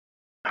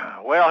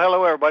Well,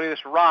 hello everybody. This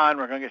is Ron.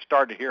 We're going to get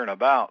started here in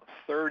about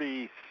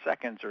 30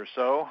 seconds or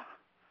so.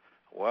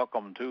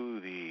 Welcome to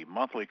the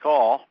monthly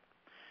call.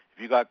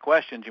 If you got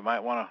questions, you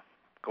might want to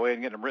go ahead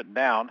and get them written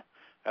down.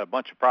 Got a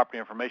bunch of property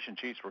information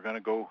sheets we're going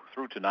to go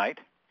through tonight,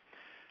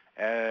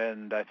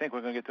 and I think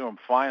we're going to get through them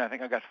fine. I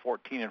think I got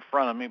 14 in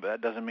front of me, but that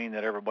doesn't mean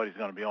that everybody's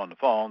going to be on the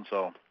phone.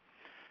 So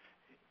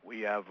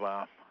we have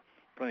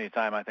plenty of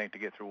time, I think, to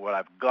get through what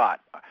I've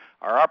got.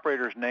 Our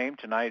operator's name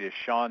tonight is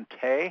Sean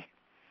Tay.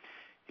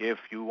 If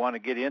you want to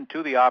get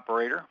into the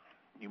operator,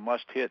 you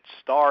must hit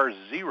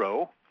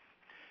 *0.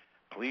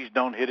 Please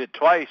don't hit it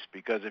twice,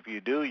 because if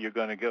you do, you're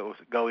going to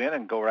go in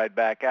and go right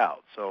back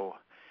out. So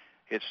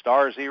hit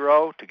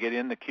 *0 to get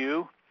in the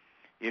queue.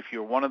 If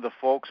you're one of the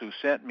folks who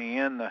sent me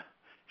in the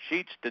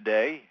sheets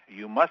today,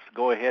 you must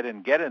go ahead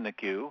and get in the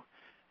queue.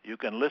 You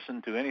can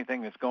listen to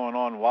anything that's going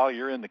on while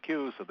you're in the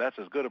queue, so that's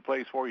as good a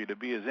place for you to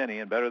be as any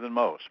and better than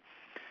most.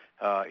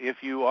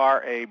 If you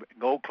are a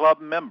Gold Club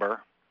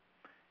member,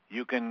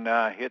 you can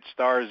hit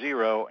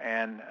 *0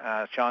 and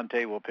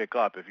Shante will pick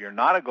up. If you're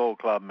not a Gold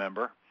Club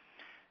member,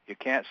 you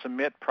can't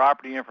submit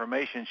property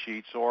information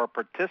sheets or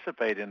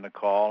participate in the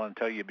call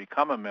until you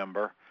become a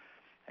member,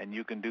 and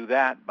you can do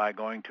that by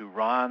going to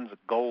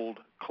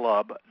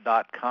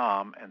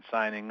ronsgoldclub.com and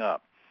signing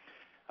up.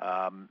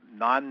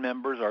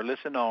 Non-members are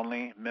listen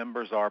only,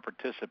 members are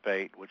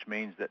participate, which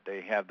means that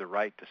they have the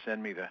right to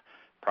send me the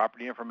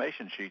property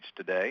information sheets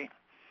today,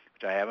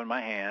 which I have in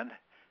my hand,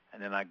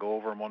 and then I go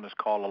over them on this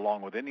call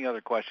along with any other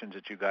questions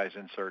that you guys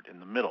insert in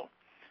the middle.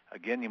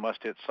 Again, you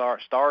must hit *0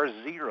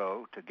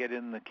 to get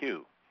in the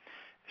queue.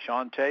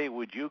 Shante,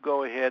 would you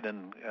go ahead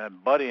and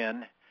butt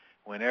in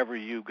whenever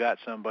you got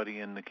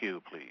somebody in the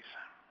queue, please?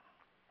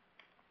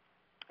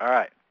 All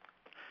right.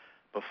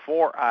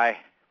 Before I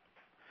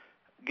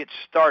get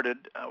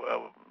started,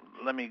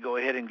 let me go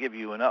ahead and give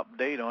you an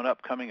update on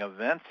upcoming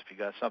events if you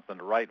got something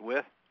to write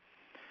with.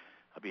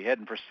 I'll be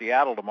heading for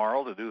Seattle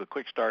tomorrow to do the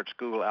Quick Start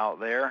School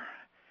out there,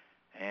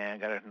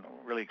 and got a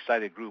really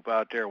excited group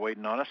out there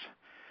waiting on us.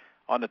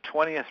 On the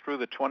 20th through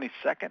the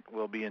 22nd,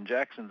 we'll be in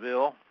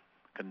Jacksonville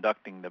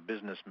conducting the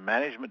business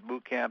management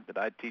boot camp that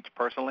I teach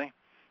personally.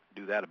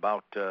 Do that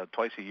about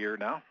twice a year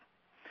now.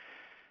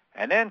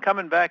 And then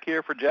coming back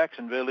here for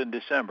Jacksonville in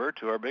December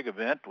to our big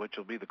event, which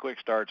will be the Quick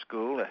Start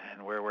School,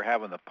 and where we're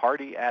having the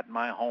party at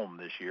my home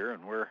this year,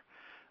 and we're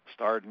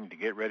starting to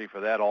get ready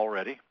for that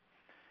already.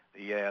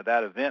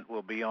 That event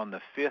will be on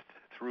the 5th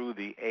through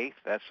the 8th.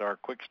 That's our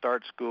Quick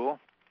Start School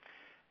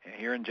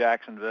here in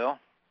Jacksonville,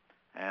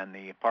 and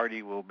the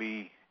party will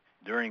be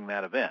during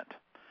that event.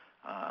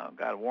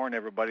 Got to warn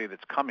everybody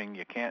that's coming,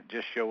 you can't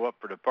just show up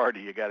for the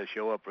party. You got to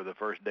show up for the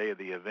first day of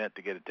the event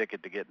to get a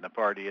ticket to get in the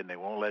party, and they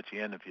won't let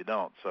you in if you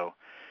don't. So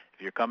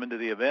if you're coming to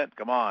the event,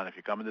 come on. If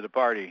you're coming to the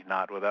party,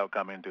 not without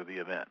coming to the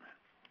event.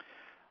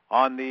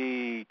 On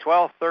the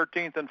 12th,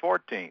 13th, and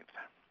 14th,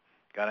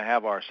 going to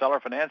have our seller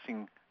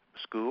financing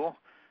school.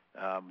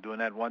 Doing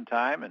that one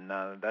time, and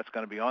that's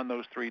going to be on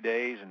those 3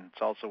 days, and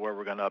it's also where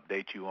we're going to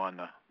update you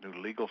on new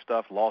legal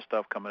stuff, law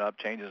stuff coming up,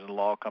 changes in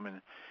law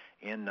coming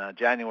in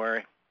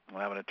January. We'll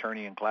have an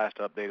attorney in class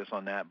to update us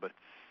on that, but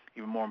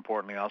even more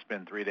importantly, I'll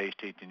spend 3 days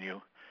teaching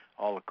you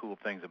all the cool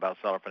things about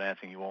seller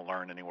financing you won't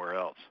learn anywhere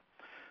else.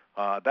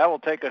 That will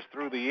take us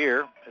through the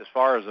year as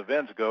far as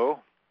events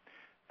go,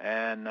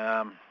 and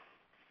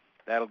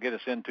that'll get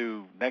us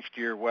into next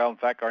year. Well, in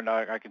fact,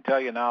 I can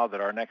tell you now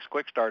that our next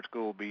Quick Start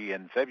School will be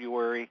in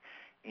February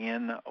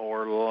in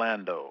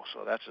Orlando.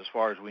 So that's as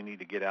far as we need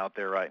to get out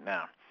there right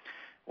now.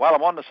 While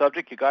I'm on the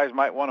subject, you guys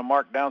might want to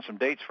mark down some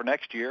dates for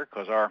next year,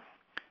 because our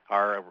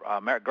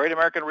Great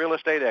American Real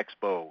Estate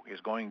Expo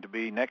is going to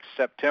be next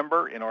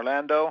September in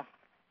Orlando.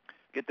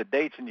 Get the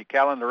dates in your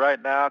calendar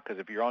right now, because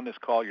if you're on this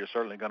call, you're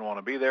certainly going to want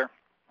to be there.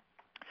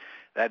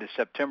 That is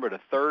September the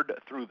 3rd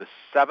through the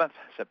 7th,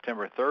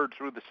 September 3rd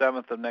through the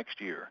 7th of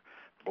next year.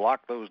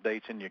 Block those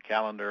dates in your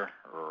calendar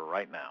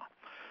right now.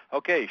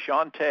 Okay,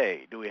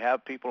 Shante, do we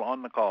have people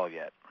on the call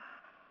yet?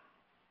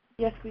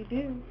 Yes, we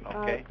do.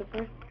 Okay.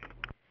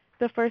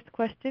 The first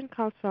question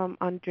comes from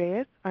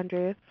Andreas.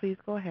 Andreas, please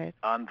go ahead.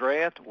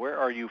 Andreas, where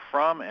are you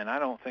from? And I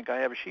don't think I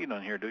have a sheet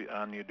on here, do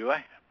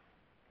I?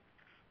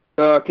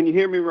 Can you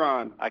hear me,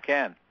 Ron? I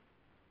can.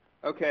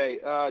 Okay,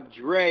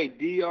 Dre,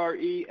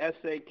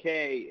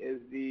 D-R-E-S-A-K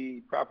is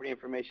the property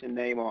information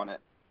name on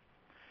it.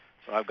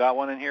 So I've got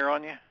one in here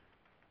on you?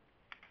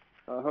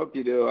 I hope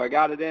you do. I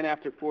got it in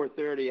after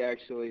 4:30,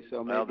 actually,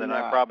 so maybe well, then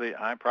not.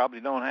 I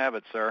probably don't have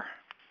it, sir.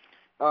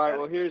 All right,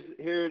 well, here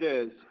it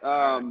is.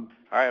 All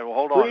right, well,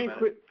 hold on a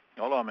minute.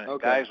 Hold on a minute.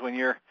 Okay. Guys,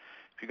 if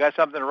you got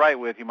something to write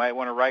with, you might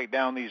want to write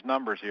down these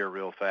numbers here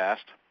real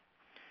fast,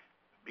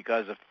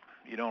 because if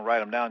you don't write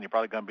them down, you're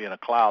probably going to be in a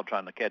cloud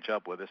trying to catch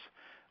up with us.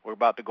 We're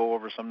about to go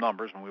over some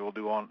numbers, and we will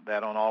do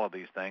that on all of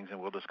these things,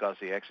 and we'll discuss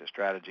the exit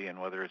strategy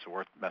and whether it's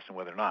worth messing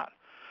with or not.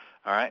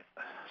 All right,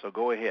 so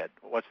go ahead.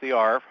 What's the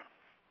ARV?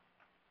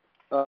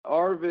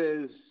 ARV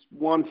is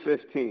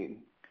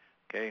 115.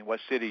 Okay, what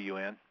city are you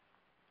in?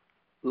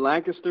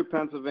 Lancaster,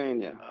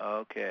 Pennsylvania.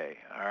 Okay,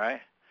 all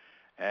right.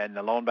 And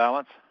the loan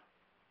balance?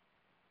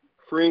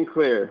 Free and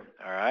clear.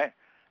 All right.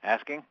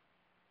 Asking?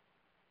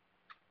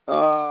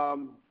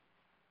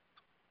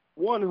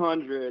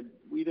 100.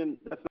 We didn't.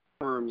 That's not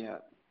firm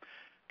yet.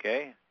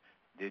 Okay.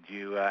 Did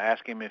you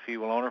ask him if he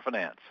will owner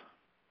finance?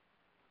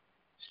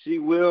 She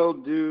will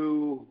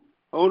do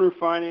owner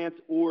finance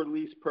or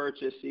lease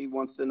purchase. She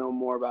wants to know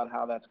more about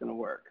how that's going to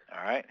work.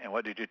 All right. And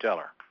what did you tell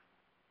her?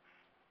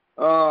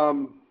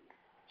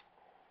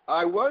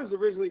 I was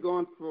originally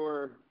going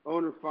for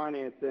owner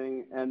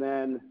financing, and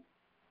then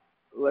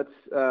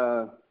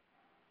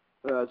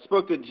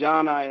spoke to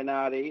John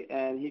Iannotti,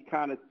 and he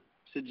kind of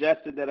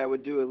suggested that I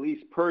would do a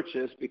lease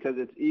purchase because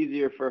it's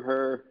easier for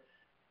her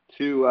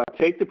to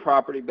take the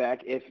property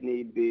back if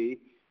need be,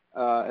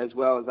 as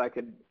well as I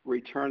could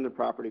return the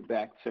property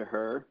back to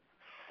her.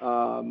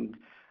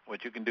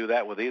 But you can do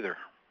that with either.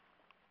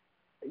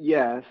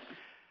 Yes.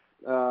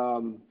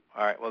 All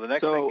right. Well, the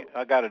next thing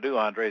I got to do,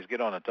 Andre, is get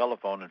on the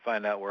telephone and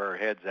find out where her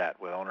head's at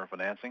with owner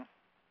financing.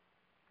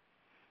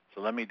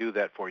 So let me do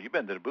that for you. You've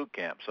been to the boot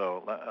camp,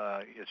 so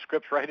it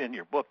script's right in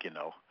your book, you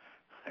know.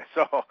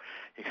 So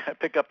you got to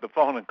pick up the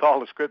phone and call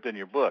the script in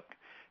your book,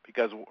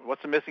 because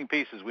what's the missing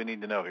pieces we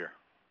need to know here?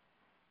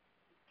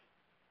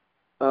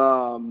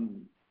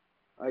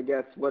 I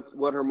guess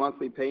what her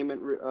monthly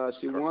payment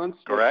she wants.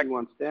 Correct. What she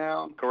wants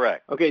down.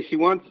 Correct. Okay,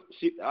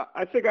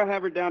 I think I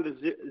have her down to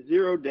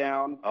zero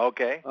down.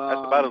 Okay,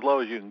 that's about as low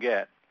as you can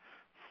get.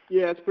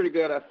 Yeah, it's pretty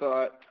good, I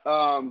thought.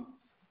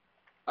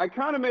 I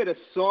kind of made a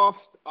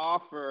soft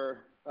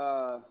offer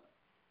of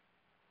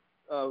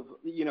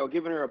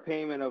giving her a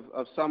payment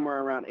of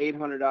somewhere around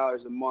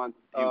 $800 a month.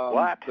 You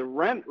what? The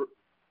rent?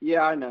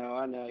 Yeah, I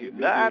know. You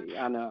nuts?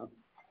 I know.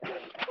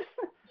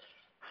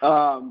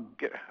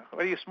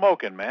 What are you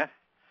smoking, man?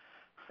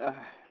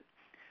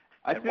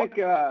 I think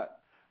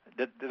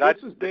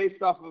this was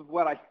based off of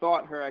what I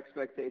thought her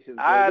expectations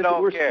were. I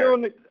don't care.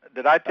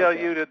 Did I tell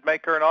you to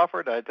make her an offer,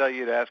 or did I tell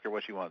you to ask her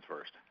what she wants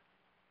first?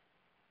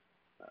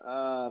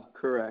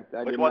 Correct.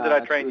 Which one did I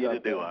train you to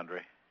do,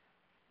 Andre?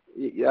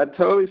 Yeah, I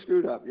totally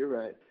screwed up. You're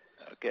right.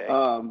 Okay.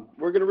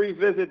 We're going to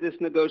revisit this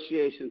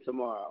negotiation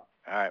tomorrow.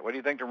 All right. What do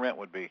you think the rent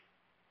would be?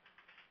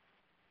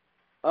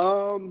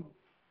 I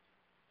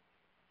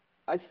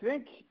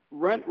think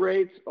rent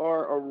rates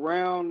are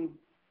around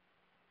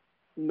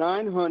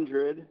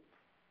 $900.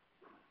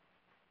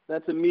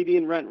 That's a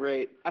median rent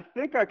rate. I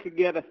think I could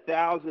get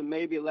 $1,000,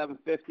 maybe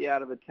 $1,150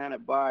 out of a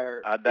tenant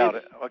buyer. I doubt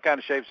it. What kind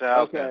of shape's the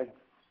house in? Okay.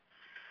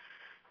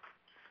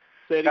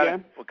 Say it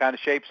again? What kind of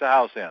shape's the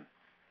house in?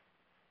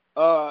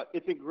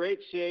 It's in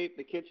great shape.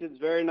 The kitchen's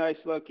very nice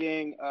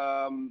looking.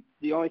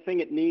 The only thing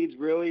it needs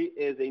really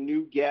is a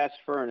new gas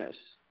furnace.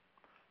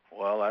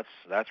 Well,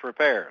 that's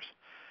repairs.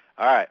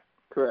 All right.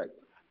 Correct.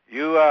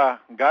 You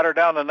got her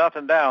down to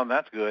nothing down.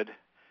 That's good.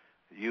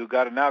 You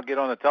got to now get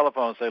on the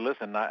telephone and say,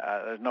 listen,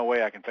 there's no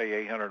way I can pay you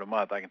 $800 a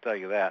month. I can tell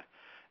you that.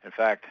 In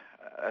fact,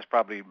 that's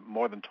probably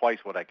more than twice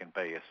what I can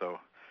pay you. So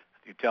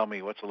you tell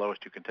me what's the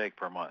lowest you can take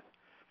per month,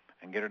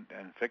 and get her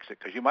and fix it,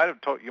 because you might have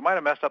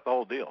messed up the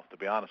whole deal. To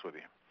be honest with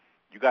you,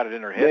 you got it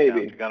in her head. Maybe. Now.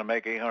 You're going to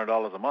make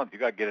 $800 a month. You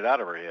got to get it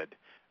out of her head.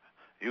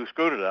 You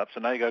screwed it up, so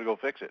now you got to go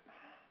fix it.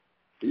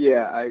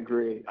 Yeah, I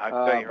agree. I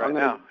can tell you right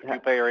now, if you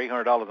pay her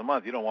 $800 a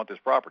month, you don't want this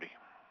property.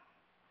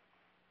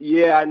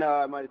 Yeah, I know.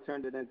 I might have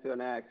turned it into an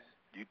X.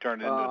 You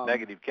turned it into a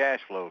negative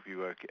cash flow if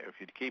you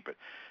keep it.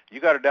 You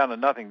got her down to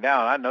nothing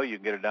down. I know you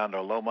can get her down to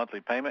a low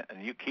monthly payment,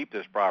 and you keep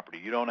this property.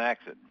 You don't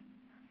ax it.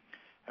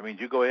 I mean,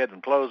 you go ahead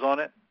and close on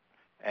it,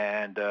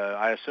 and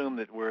I assume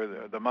that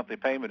the monthly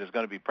payment is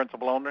going to be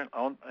principal only,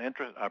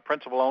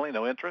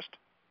 no interest.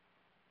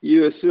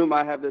 You assume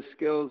I have the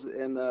skills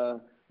in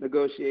the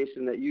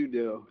negotiation that you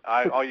do.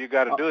 All you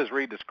got to do is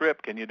read the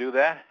script. Can you do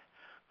that?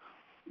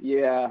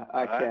 Yeah,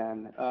 I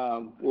can.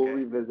 We'll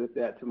revisit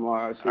that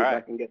tomorrow, see if I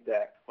can get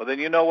that. Well, then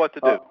you know what to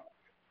do.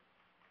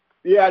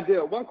 Yeah, I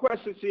do. One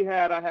question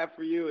I have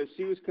for you is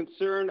she was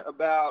concerned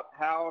about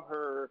how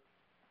her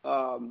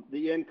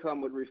the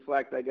income would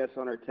reflect, I guess,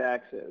 on her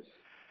taxes.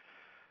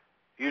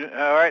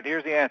 All right,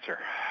 here's the answer.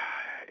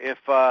 If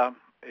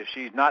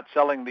she's not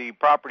selling the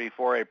property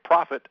for a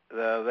profit,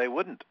 they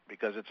wouldn't,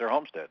 because it's her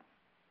homestead.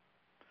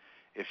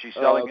 If she's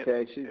selling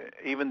it,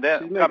 even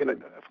then,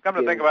 come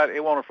to think about it,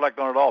 it won't reflect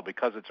on it at all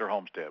because it's her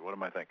homestead. What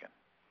am I thinking?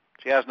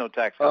 She has no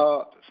tax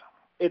consequences.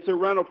 It's a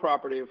rental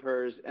property of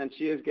hers, and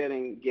she is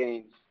getting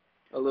gains,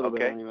 a little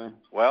bit anyway.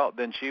 Well,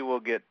 then she will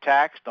get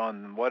taxed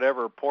on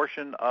whatever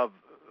portion of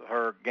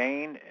her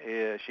gain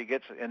she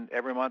gets in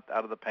every month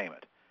out of the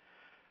payment.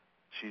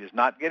 She is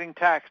not getting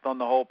taxed on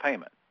the whole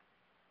payment.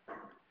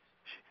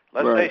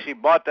 Let's say she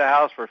bought the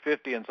house for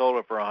 $50 and sold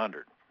it for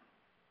 $100.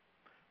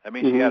 That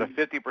means she had a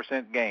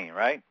 50% gain,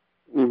 right?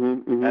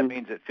 That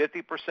means that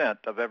 50%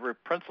 of every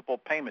principal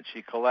payment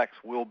she collects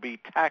will be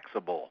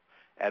taxable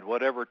at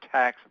whatever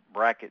tax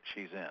bracket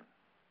she's in.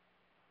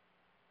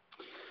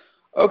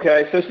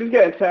 Okay, so she's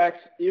getting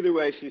taxed either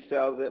way she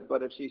sells it,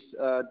 but if she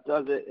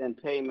does it in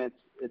payments,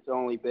 it's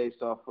only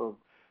based off of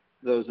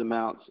those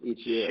amounts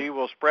each year. She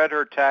will spread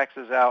her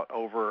taxes out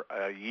over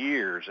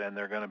years, and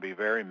they're going to be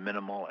very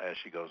minimal as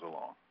she goes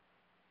along.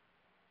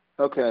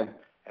 Okay.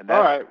 And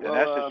All right. and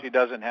that's if she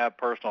doesn't have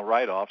personal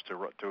write-offs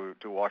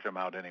to wash them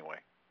out anyway.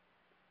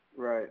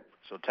 Right.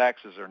 So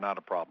taxes are not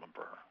a problem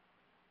for her.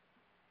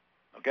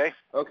 Okay?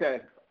 Okay.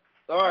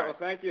 All right. Well,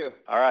 thank you.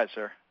 All right,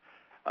 sir.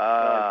 All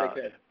right.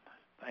 Take care.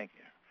 Thank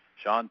you.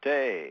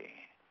 Shantae.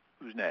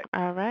 Who's next?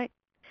 All right.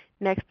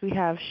 Next we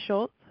have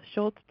Schultz.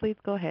 Schultz, please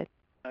go ahead.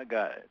 I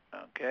got it.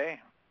 Okay.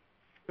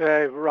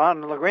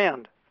 Ron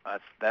LeGrand.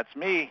 That's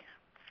me.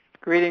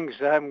 Greetings.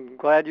 I'm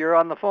glad you're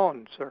on the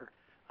phone, sir.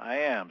 I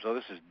am. So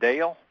this is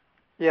Dale.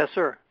 Yes,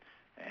 sir.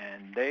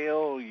 And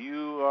Dale,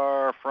 you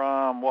are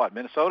from what,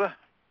 Minnesota?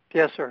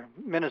 Yes, sir.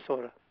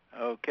 Minnesota.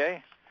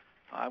 Okay.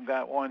 I've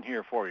got one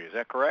here for you. Is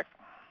that correct?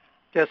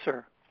 Yes,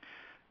 sir.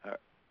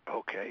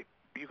 Okay.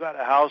 You got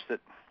a house that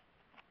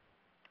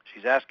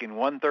she's asking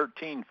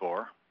 $113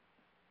 for.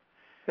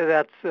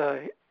 That's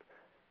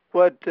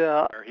what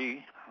Or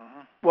he.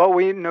 Uh-huh. what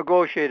we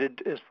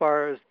negotiated as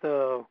far as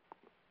the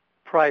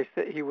price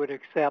that he would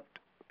accept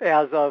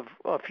as of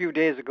a few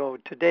days ago.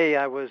 Today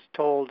I was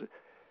told,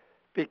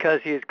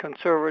 because he's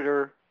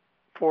conservator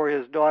for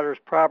his daughter's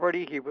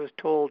property, he was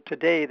told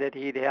today that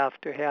he'd have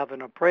to have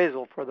an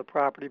appraisal for the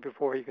property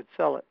before he could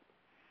sell it.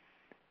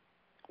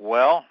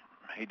 Well,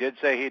 he did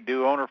say he'd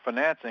do owner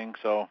financing,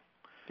 so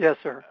yes,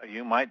 sir.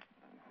 You might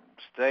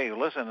stay.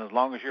 Listen, as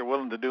long as you're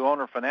willing to do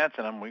owner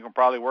financing them, we can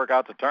probably work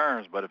out the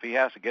terms. But if he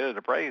has to get it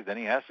appraised, then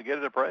he has to get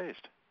it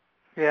appraised.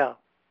 Yeah.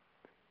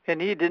 And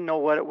he didn't know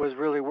what it was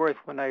really worth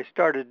when I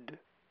started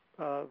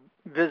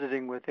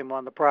visiting with him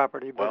on the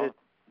property. But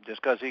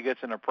just because he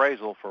gets an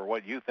appraisal for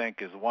what you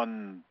think is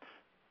 $140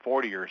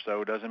 or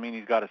so doesn't mean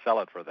he's got to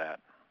sell it for that.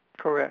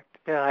 Correct.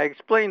 Yeah, I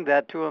explained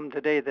that to him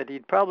today, that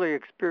he'd probably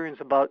experience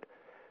about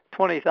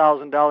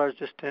 $20,000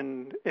 just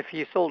if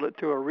he sold it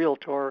to a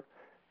realtor,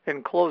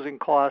 in closing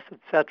costs,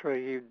 etc.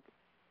 He'd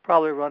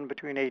probably run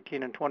between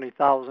 $18,000 and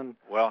 $20,000.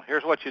 Well,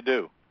 here's what you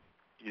do.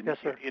 Yes,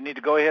 sir. You need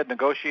to go ahead and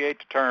negotiate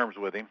the terms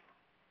with him,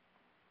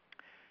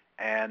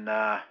 and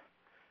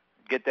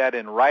get that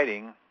in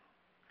writing,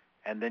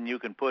 and then you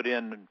can put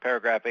in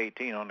paragraph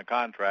 18 on the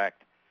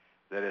contract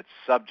that it's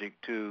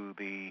subject to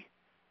the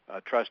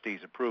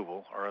trustee's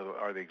approval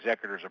or the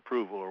executor's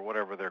approval or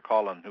whatever they're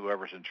calling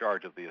whoever's in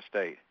charge of the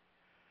estate.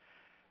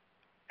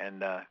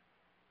 And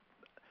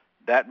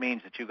that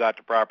means that you got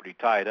the property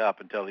tied up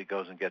until he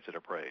goes and gets it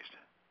appraised.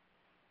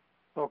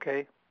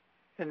 Okay.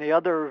 And the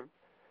other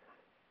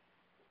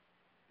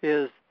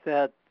is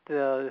that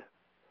the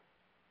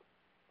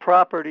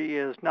property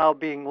is now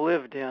being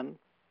lived in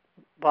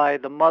by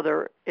the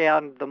mother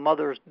and the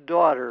mother's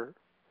daughter.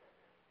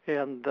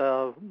 And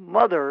the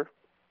mother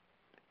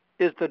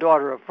is the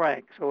daughter of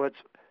Frank, so it's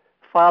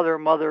father,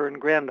 mother,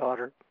 and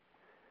granddaughter.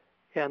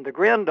 And the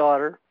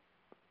granddaughter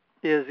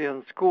is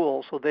in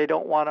school, so they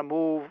don't want to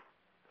move.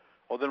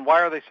 Well, then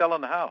why are they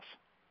selling the house?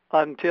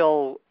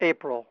 Until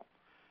April,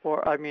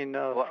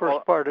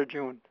 first part of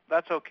June.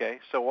 That's okay.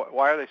 So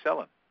why are they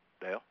selling,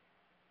 Dale?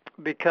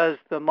 Because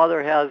the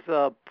mother has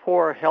a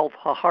poor health,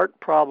 a heart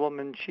problem,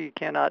 and she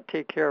cannot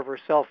take care of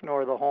herself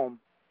nor the home.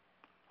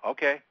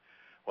 Okay.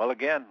 Well,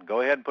 again,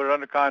 go ahead and put it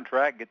under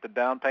contract. Get the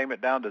down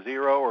payment down to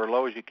zero or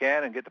low as you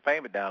can, and get the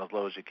payment down as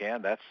low as you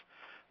can. That's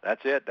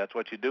it. That's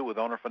what you do with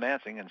owner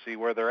financing, and see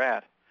where they're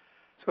at.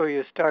 So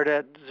you start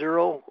at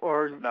zero,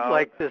 or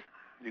like this?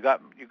 You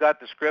got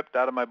the script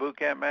out of my boot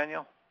camp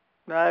manual?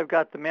 No, I've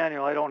got the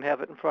manual. I don't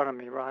have it in front of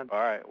me, Ron. All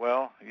right.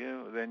 Well,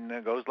 then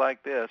it goes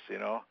like this.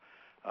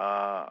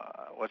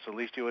 What's the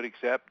least you would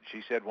accept?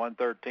 She said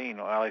 $113.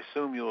 Well, I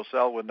assume you will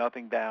sell with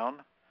nothing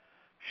down.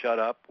 Shut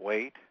up.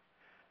 Wait.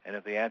 And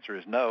if the answer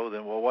is no,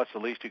 then what's the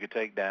least you could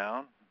take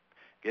down?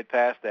 Get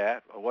past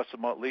that. Well, what's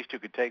the least you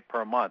could take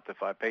per month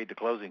if I paid the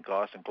closing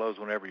costs and close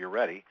whenever you're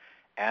ready,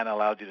 and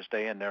allowed you to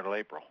stay in there till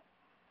April?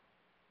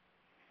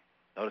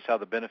 Notice how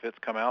the benefits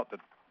come out that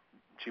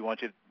she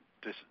wants to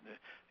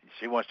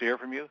hear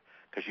from you,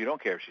 because you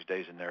don't care if she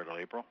stays in there till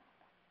April.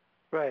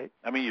 Right.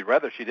 I mean, you'd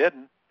rather she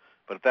didn't,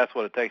 but if that's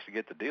what it takes to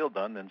get the deal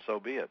done, then so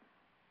be it.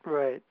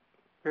 Right.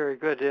 Very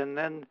good. And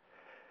then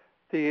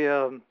he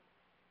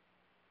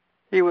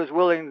was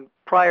willing,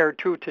 prior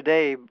to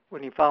today,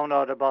 when he found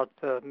out about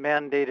the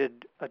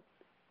mandated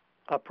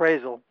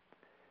appraisal,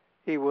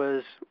 he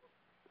was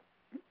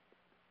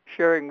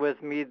sharing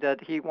with me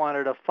that he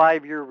wanted a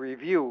 5-year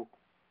review.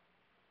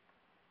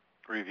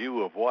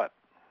 Review of what?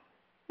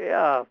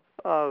 Yeah,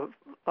 of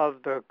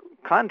the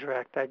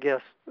contract, I guess.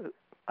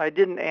 I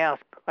didn't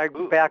ask. I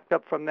backed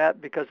up from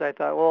that because I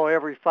thought,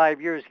 every 5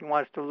 years he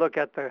wants to look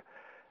at the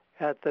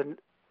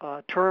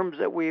terms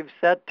that we've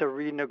set to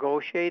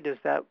renegotiate. Is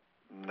that?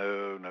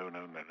 No.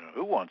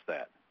 Who wants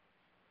that?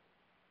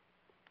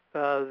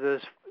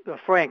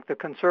 Frank, the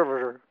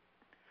conservator.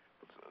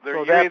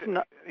 So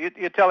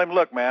you tell him,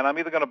 look, man, I'm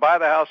either going to buy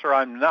the house or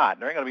I'm not.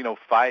 There ain't going to be no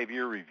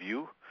 5-year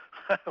review.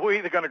 We're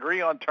either going to agree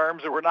on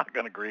terms or we're not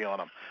going to agree on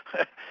them.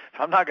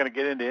 I'm not going to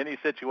get into any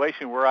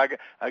situation where I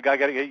got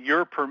to get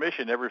your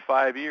permission every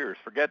 5 years.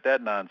 Forget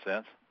that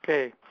nonsense.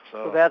 Okay,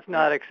 so that's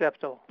not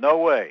acceptable. No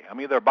way.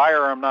 I'm either a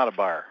buyer or I'm not a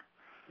buyer.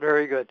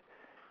 Very good.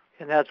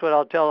 And that's what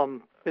I'll tell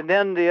him. And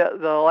then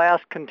the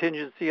last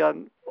contingency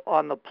on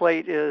on the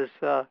plate is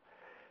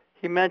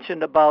he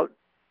mentioned about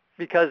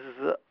because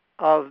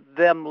of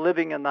them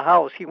living in the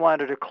house, he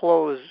wanted to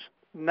close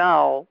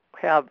now,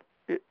 have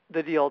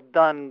the deal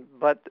done,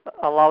 but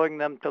allowing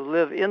them to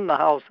live in the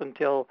house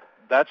until...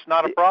 That's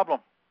not a problem.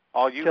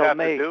 All you have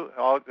May. to do,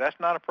 that's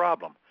not a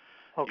problem.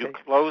 Okay. You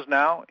close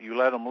now, you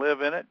let them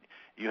live in it,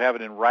 you have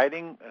it in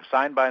writing,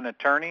 signed by an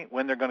attorney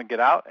when they're going to get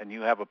out, and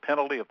you have a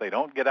penalty if they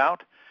don't get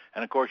out.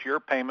 And, of course, your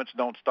payments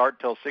don't start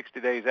till 60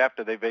 days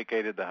after they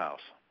vacated the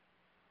house.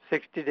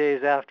 60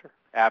 days after?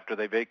 After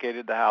they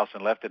vacated the house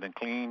and left it in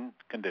clean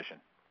condition.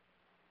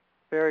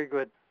 Very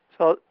good.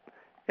 So,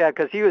 yeah,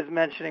 because he was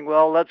mentioning,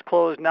 well, let's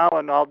close now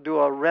and I'll do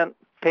a rent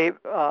pay...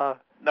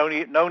 No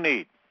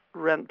need.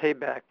 Rent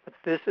payback, but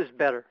this is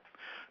better.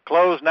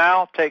 Close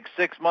now, take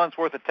 6 months'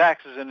 worth of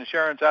taxes and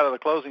insurance out of the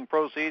closing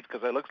proceeds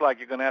because it looks like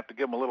you're going to have to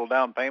give them a little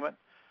down payment,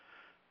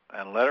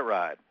 and let it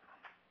ride.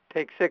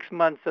 Take 6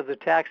 months of the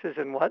taxes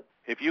and what?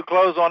 If you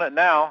close on it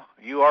now,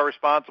 you are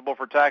responsible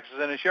for taxes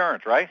and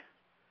insurance, right?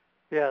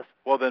 Yes.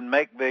 Well, then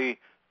make the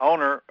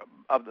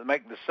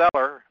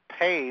seller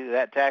pay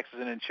that taxes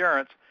and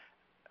insurance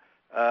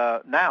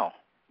now.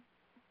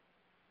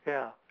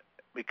 Yeah.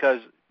 Because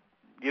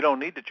you don't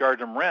need to charge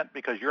them rent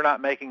because you're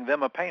not making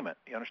them a payment.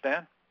 You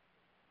understand?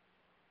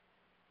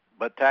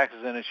 But taxes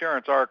and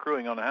insurance are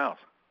accruing on the house.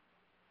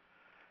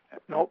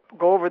 Nope.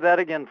 Go over that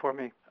again for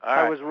me. All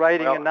right. I was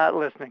writing and not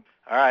listening.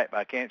 All right.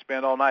 I can't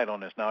spend all night on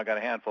this. Now I got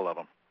a handful of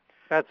them.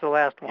 That's the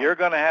last one. You're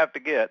going to have to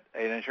get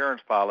an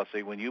insurance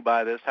policy when you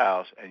buy this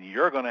house, and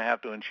you're going to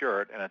have to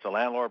insure it, and it's a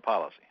landlord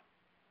policy.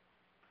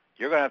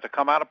 You're going to have to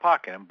come out of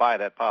pocket and buy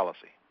that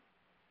policy.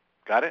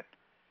 Got it?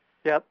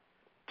 Yep.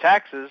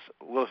 Taxes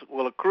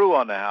will accrue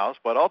on the house,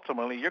 but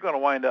ultimately you're going to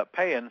wind up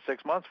paying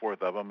 6 months'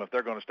 worth of them if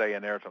they're going to stay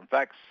in there. In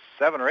fact,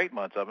 7 or 8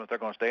 months of them if they're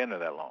going to stay in there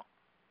that long.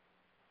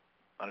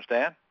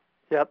 Understand?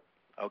 Yep.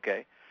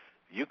 Okay.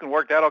 You can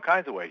work that all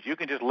kinds of ways. You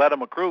can just let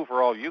them accrue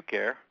for all you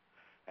care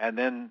and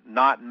then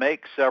not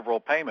make several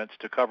payments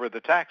to cover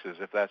the taxes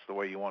if that's the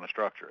way you want to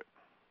structure it.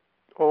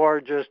 Or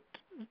just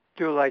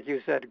do like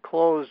you said,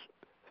 close,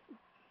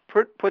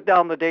 put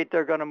down the date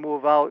they're going to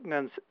move out and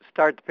then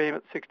start the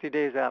payment 60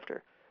 days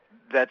after.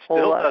 That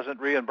still doesn't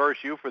reimburse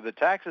you for the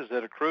taxes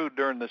that accrued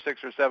during the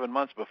 6 or 7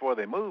 months before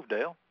they moved,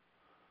 Dale.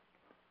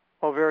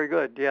 Oh, very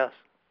good. Yes.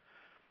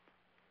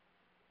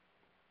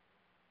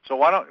 So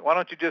why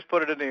don't you just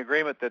put it in the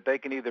agreement that they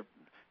can either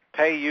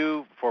pay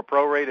you for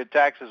prorated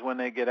taxes when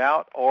they get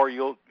out, or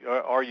they'll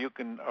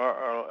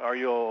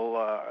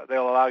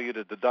allow you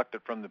to deduct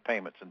it from the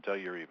payments until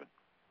you're even.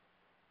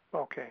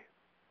 Okay.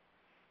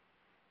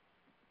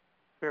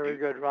 Very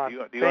good, Ron.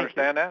 Do you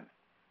understand that?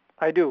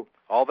 I do.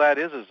 All that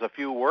is a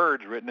few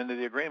words written into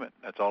the agreement.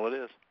 That's all it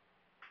is.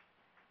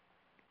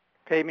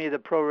 Pay me the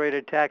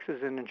prorated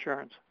taxes and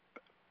insurance.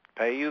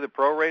 Pay you the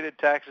prorated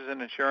taxes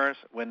and insurance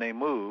when they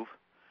move,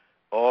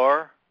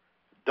 or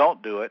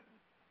don't do it,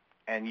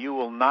 and you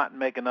will not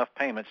make enough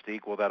payments to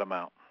equal that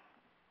amount.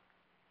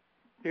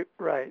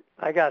 Right.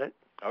 I got it.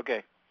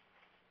 Okay.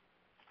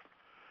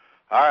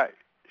 All right.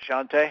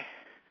 Shante,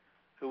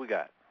 who we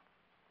got?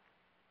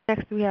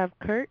 Next we have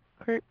Kurt.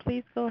 Kurt,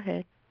 please go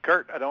ahead.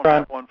 Kurt, I don't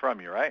have one from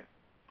you, right?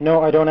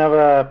 No, I don't have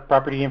a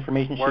property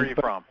information sheet. Where are you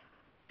from?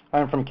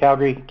 I'm from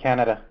Calgary,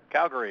 Canada.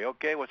 Calgary,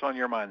 okay. What's on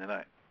your mind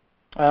tonight?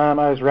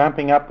 I was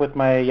ramping up with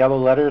my yellow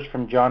letters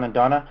from John and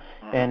Donna,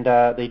 and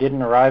they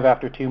didn't arrive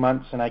after 2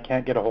 months, and I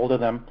can't get a hold of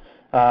them.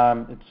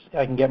 I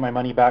can get my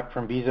money back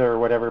from Visa or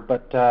whatever,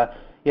 but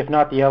if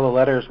not the yellow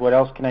letters, what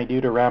else can I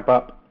do to ramp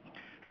up?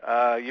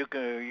 I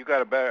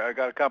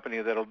got a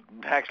company that'll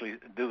actually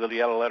do the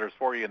yellow letters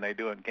for you, and they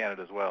do it in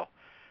Canada as well.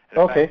 And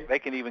okay. In fact, they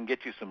can even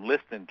get you some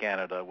lists in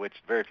Canada, which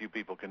very few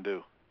people can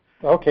do.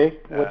 Okay.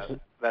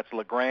 That's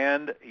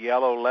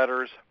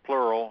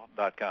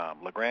LegrandYellowLettersPlural.com.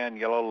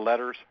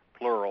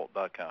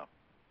 LegrandYellowLettersPlural.com.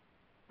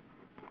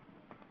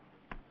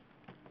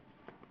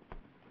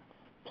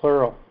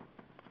 Plural.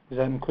 Is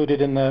that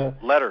included in the...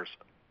 Letters.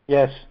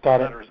 Yes,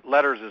 got it.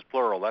 Letters is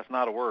plural. That's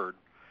not a word.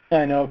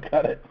 I know,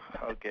 got it.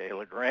 Okay,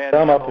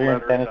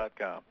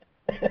 LegrandYellowLetters.com.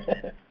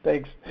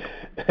 Thanks.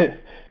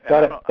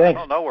 Got it. Thanks. I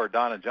don't know where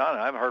Don and John.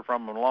 I haven't heard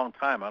from them in a long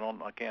time.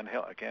 I can't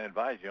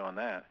advise you on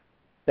that.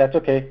 That's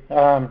okay.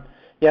 Yeah,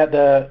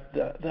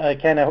 I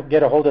can't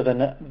get a hold of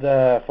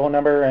the phone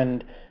number,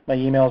 and my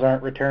emails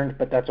aren't returned,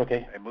 but that's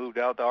okay. They moved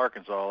out to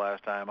Arkansas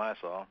last time I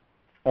saw.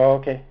 Oh,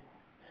 okay.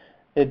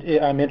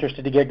 I'm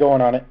interested to get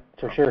going on it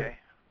for sure.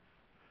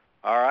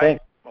 All right.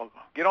 Thanks. Well,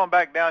 get on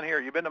back down here.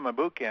 You've been to my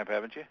boot camp,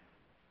 haven't you?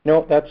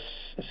 No, that's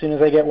as soon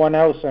as I get one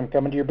house, I'm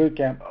coming to your boot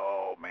camp.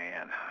 Oh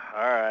man.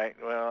 All right.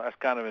 Well, that's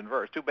kind of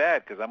inverse. Too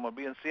bad, because I'm going to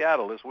be in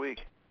Seattle this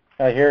week.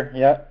 I hear.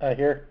 Yeah, I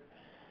hear.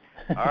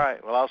 All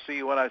right. Well, I'll see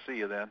you when I see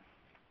you then.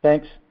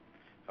 Thanks.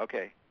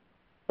 Okay.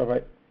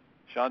 Bye-bye.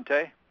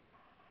 Shante?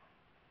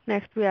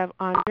 Next we have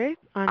Andre.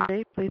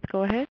 Andre, please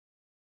go ahead.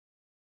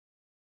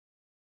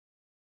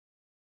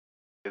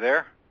 You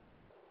there?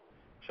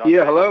 Shante?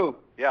 Yeah, hello.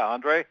 Yeah,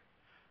 Andre?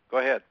 Go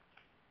ahead.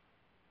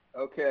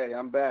 Okay,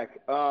 I'm back.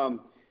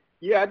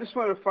 Yeah, I just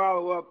wanted to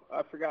follow up.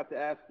 I forgot to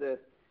ask this.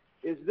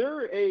 is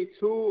there a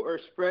tool or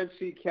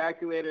spreadsheet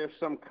calculator of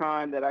some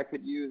kind that I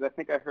could use? I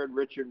think I heard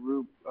Richard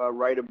Roop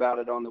write about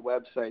it on the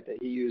website that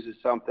he uses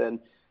something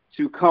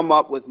to come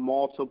up with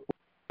multiple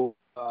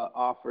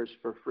offers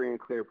for free and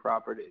clear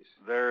properties.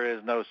 There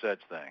is no such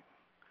thing.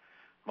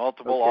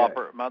 Multiple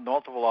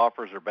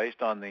offers are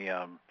based on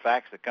the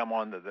facts that come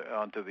onto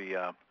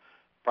the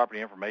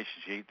property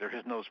information sheet. There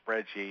is no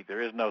spreadsheet.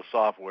 There is no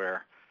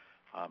software.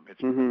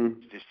 It's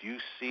just you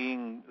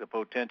seeing the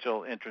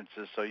potential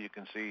entrances so you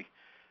can see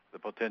the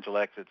potential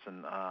exits,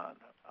 and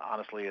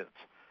honestly, it's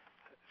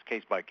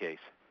case by case.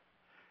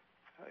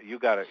 You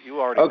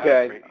already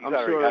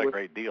got a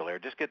great deal there.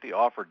 Just get the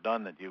offer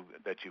done that you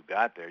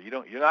got there.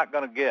 You're not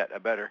going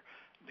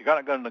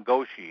to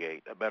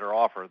negotiate a better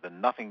offer than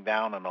nothing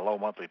down and a low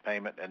monthly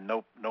payment and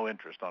no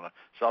interest on a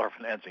seller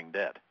financing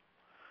debt.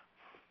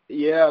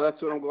 Yeah,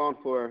 that's what I'm going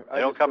for. They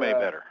don't come any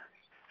better,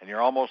 and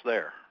you're almost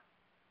there.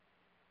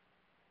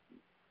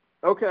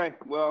 Okay,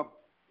 well,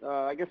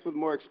 I guess with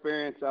more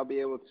experience, I'll be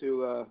able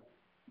to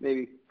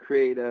maybe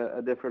create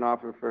a different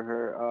offer for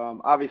her.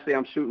 Obviously,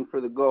 I'm shooting for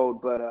the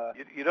gold, but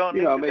you don't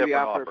need a different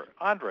offer.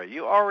 Andre,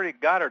 you already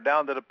got her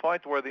down to the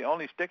point where the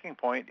only sticking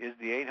point is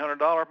the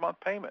 $800 a month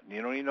payment.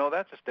 You don't even know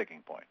that's a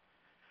sticking point.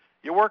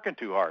 You're working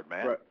too hard,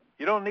 man. Right.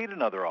 You don't need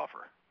another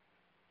offer.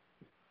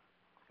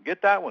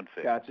 Get that one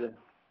fixed. Gotcha.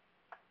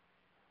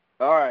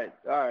 All right.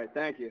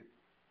 Thank you.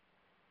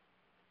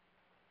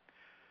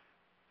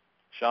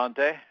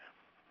 Shante?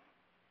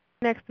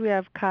 Next, we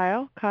have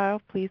Kyle.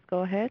 Kyle, please go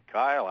ahead.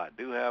 Kyle, I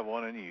do have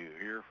one in you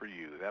here for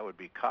you. That would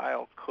be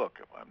Kyle Cook,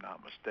 if I'm not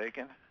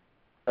mistaken.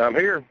 I'm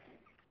here.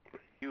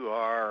 You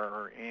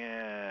are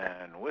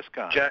in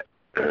Wisconsin.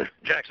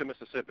 Jackson,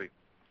 Mississippi.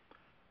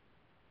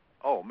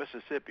 Oh,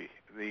 Mississippi.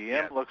 The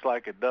M looks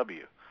like a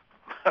W.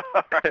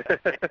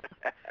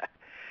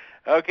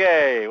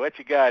 Okay, what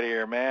you got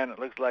here, man? It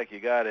looks like you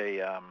got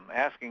a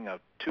asking of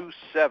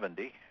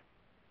 $270,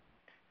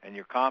 and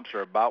your comps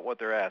are about what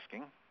they're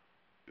asking.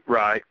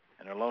 Right.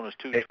 And their loan is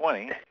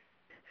 $220.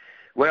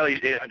 Well,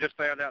 I just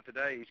found out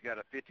today he's got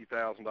a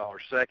 $50,000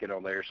 second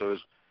on there, so his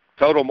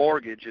total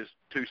mortgage is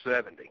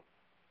 $270.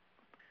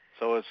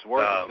 So it's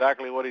worth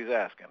exactly what he's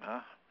asking,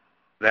 huh?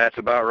 That's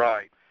about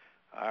right.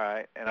 All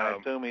right, and I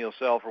assume he'll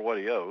sell for what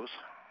he owes.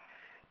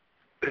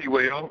 He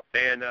will,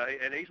 and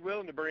he's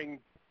willing to bring.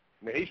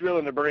 I mean, he's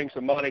willing to bring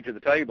some money to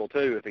the table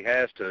too if he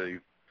has to,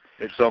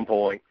 at some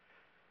point.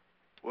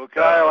 Well,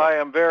 Kyle, I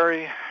am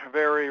very,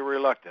 very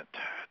reluctant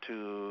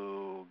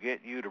to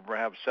get you to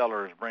have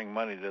sellers bring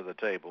money to the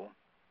table.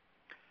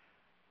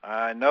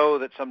 I know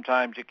that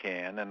sometimes you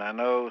can, and I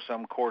know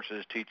some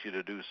courses teach you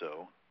to do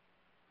so.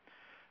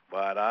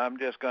 But I'm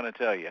just going to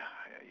tell you,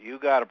 you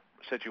got a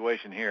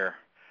situation here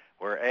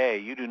where, A,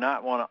 you do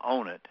not want to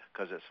own it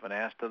because it's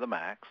financed to the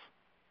max.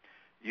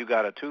 You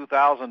got a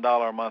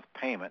 $2,000 a month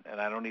payment,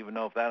 and I don't even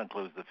know if that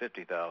includes the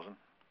 $50,000.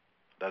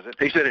 Does it?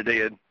 He said it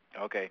did.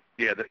 Okay.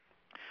 Yeah.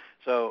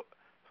 So,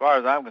 as far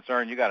as I'm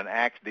concerned, you got an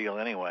axe deal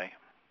anyway.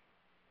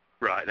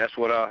 Right. That's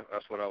what I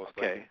was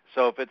thinking. Okay.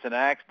 So if it's an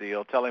axe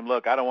deal, tell him,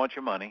 look, I don't want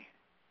your money.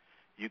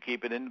 You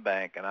keep it in the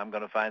bank, and I'm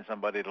going to find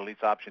somebody to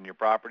lease option your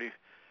property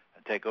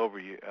and take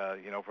over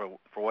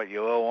for what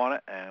you owe on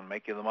it and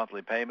make you the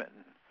monthly payment.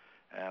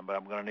 But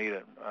I'm going to need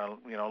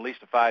at least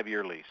a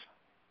 5-year lease.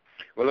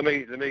 Well, let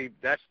me.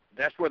 That's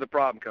where the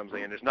problem comes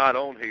in. It's not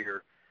on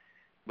here,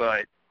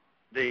 but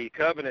the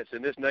covenants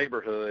in this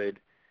neighborhood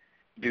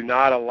do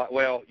not allow.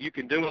 Well, you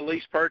can do a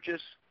lease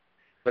purchase,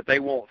 but they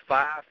want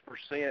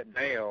 5%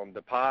 down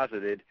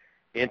deposited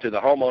into the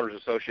homeowners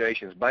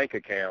association's bank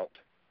account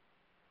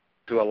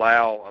to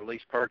allow a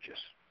lease purchase.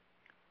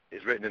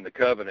 It's written in the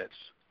covenants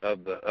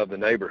of the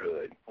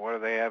neighborhood. What do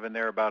they have in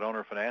there about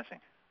owner financing?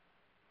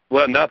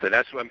 Well, nothing.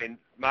 That's what I mean.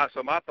 My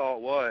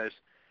thought was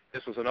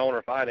this was an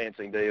owner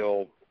financing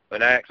deal.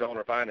 An axe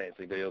owner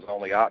financing deal is the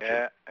only option.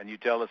 Yeah, and you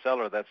tell the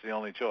seller that's the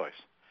only choice.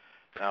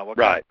 Now, what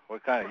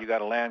kind of you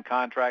got a land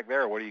contract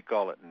there, or what do you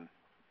call it in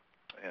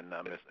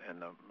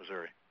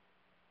Missouri?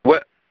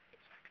 What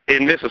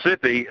in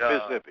Mississippi?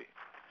 Mississippi.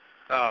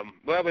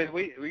 Well, I mean,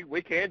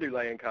 we can do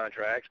land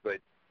contracts,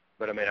 but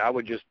I mean, I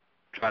would just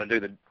try to do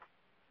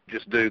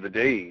the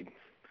deed.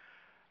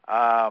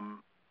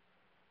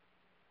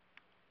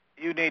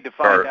 You need to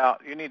find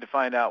out. You need to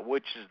find out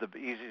which is the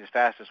easiest,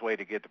 fastest way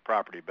to get the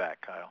property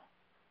back, Kyle.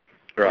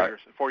 Right.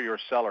 For your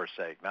seller's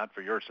sake, not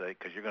for your sake,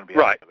 because you're going to be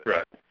right. out of it.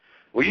 Right.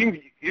 Well,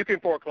 you can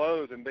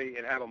foreclose and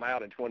have them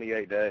out in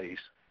 28 days.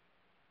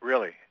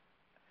 Really?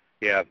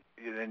 Yeah.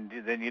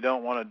 Then you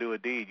don't want to do a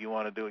deed. You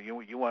want to do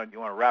you want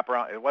to wrap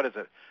around. What is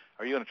it?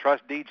 Are you in a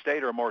trust deed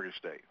state or a mortgage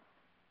state?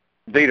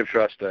 Deed of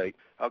trust state.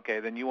 Okay,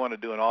 then you want to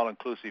do an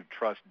all-inclusive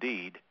trust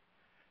deed,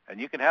 and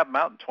you can have them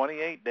out in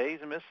 28 days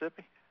in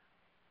Mississippi.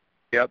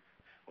 Yep.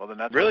 Well, then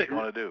that's really, what you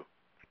want to do.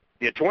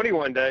 Yeah,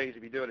 21 days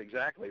if you do it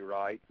exactly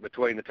right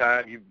between the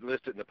time you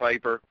list it in the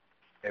paper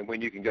and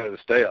when you can go to the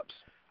steps.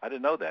 I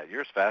didn't know that.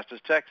 You're as fast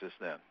as Texas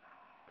then.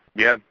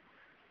 Yeah.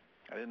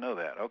 I didn't know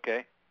that.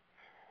 Okay.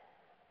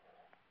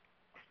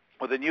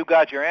 Well, then you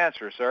got your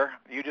answer, sir.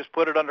 You just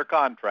put it under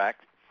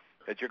contract,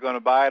 that you're going to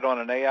buy it on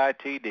an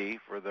AITD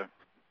for the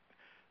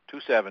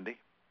 270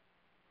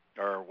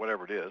 or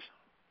whatever it is.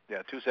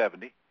 Yeah,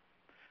 270.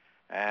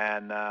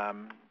 And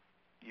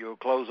you'll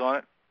close on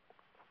it.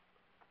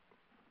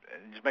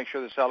 And just make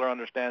sure the seller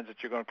understands that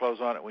you're going to close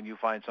on it when you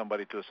find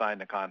somebody to assign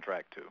the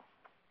contract to.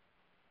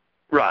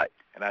 Right.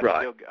 And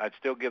I'd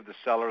still give the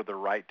seller the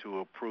right to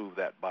approve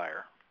that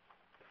buyer.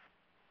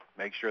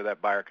 Make sure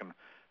that buyer can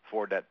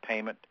afford that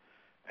payment.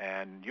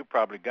 And you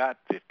probably got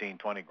 15,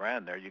 20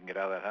 grand there you can get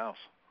out of that house.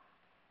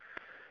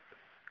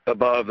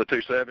 Above the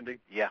 270?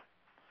 Yeah.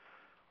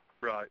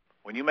 Right.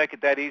 When you make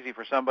it that easy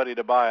for somebody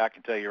to buy, I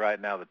can tell you right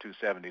now the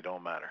 270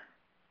 don't matter.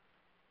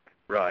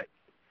 Right.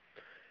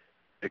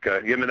 Okay.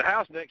 I mean, the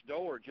house next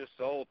door just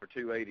sold for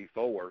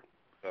 $284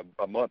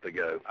 a month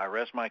ago. I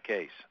rest my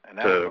case, and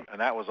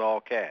that was all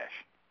cash.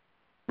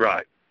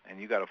 Right. And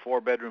you got a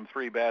 4-bedroom,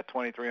 3-bath,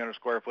 2,300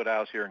 square foot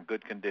house here in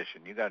good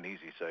condition. You got an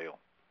easy sale.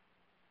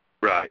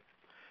 Right.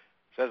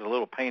 It says a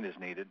little paint is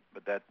needed,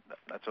 but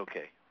that's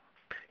okay.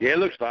 Yeah, it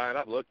looks fine.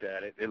 I've looked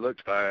at it. It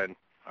looks fine.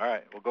 All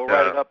right. Well, go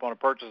write it up on a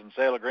purchase and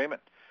sale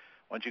agreement.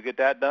 Once you get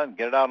that done,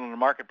 get it out on the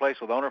marketplace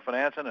with owner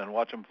financing and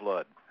watch them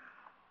flood.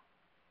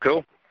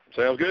 Cool.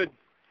 Sounds good.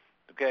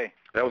 Okay.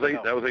 That was easy.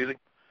 That was easy.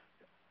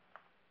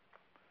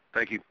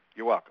 Thank you.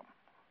 You're welcome.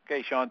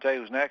 Okay, Shantae,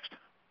 who's next?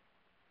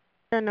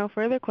 There are no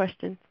further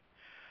questions.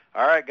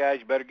 All right, guys,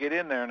 you better get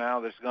in there now.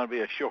 This is going to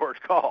be a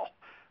short call.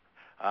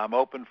 I'm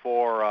open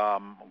for,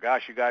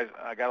 you guys,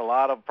 I got a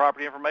lot of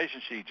property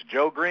information sheets.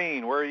 Joe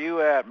Green, where are you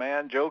at,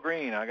 man? Joe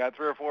Green, I got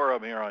 3 or 4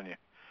 of them here on you.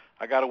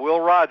 I got a Will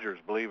Rogers,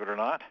 believe it or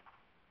not.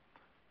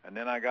 And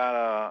then I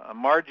got a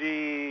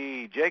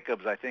Margie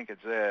Jacobs, I think it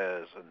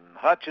says. And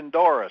Hutch and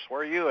Doris,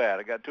 where are you at?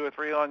 I got 2 or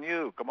 3 on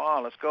you. Come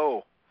on, let's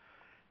go.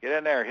 Get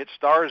in there. Hit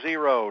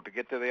 *0 to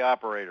get to the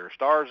operator.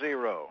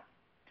 *0.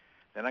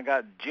 Then I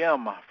got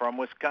Jim from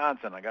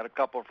Wisconsin. I got a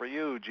couple for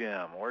you,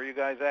 Jim. Where are you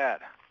guys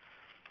at?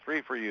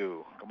 3 for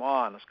you. Come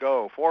on, let's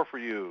go. 4 for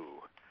you.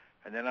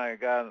 And then I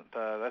got,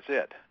 that's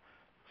it.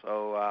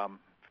 So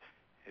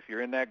if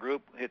you're in that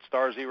group, hit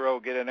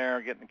 *0, get in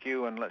there, get in the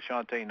queue, and let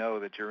Shantae know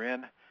that you're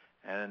in.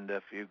 And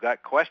if you've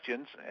got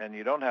questions and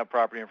you don't have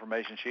property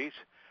information sheets,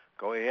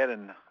 go ahead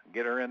and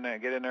get in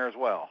there as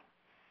well.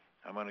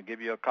 I'm going to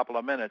give you a couple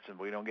of minutes, and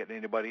if we don't get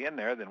anybody in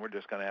there, then we're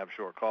just going to have a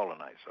short call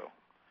tonight. So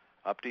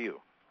up to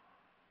you.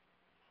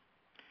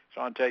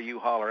 Shantae, you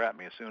holler at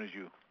me as soon as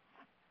you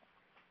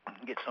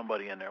get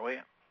somebody in there, will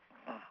you?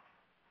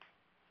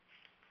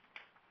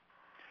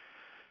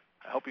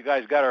 I hope you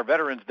guys got our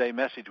Veterans Day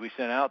message we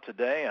sent out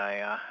today.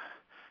 I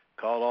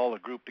called all the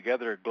group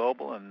together at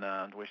Global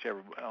and wish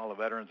all the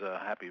veterans a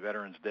happy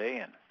Veterans Day.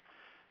 And,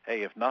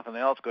 hey, if nothing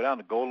else, go down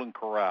to Golden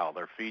Corral.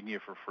 They're feeding you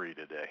for free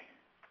today.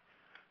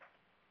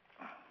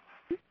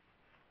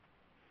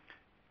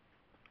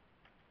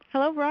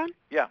 Hello, Ron?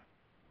 Yeah.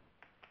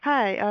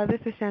 Hi,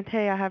 this is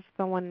Shantae. I have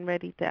someone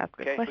ready to ask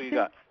a question. Okay, who you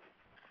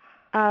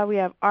got? We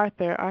have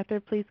Arthur. Arthur,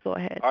 please go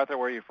ahead. Arthur,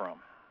 where are you from?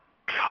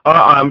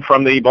 I'm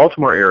from the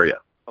Baltimore area.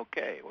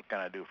 Okay, what can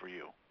I do for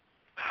you?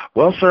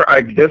 Well, sir,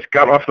 I just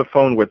got off the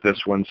phone with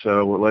this one,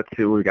 so let's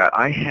see what we got.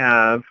 I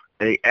have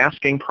a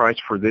asking price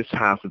for this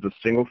house. It's a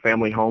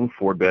single-family home,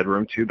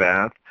 4-bedroom,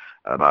 2-bath,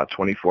 about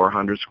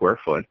 2,400 square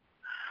foot.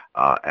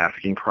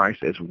 Asking price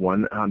is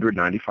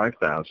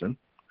 $195,000.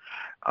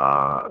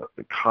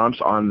 The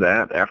comps on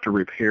that after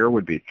repair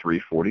would be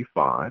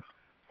 $345.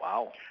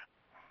 Wow.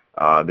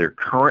 Their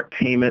current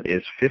payment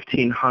is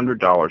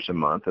 $1,500 a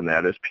month, and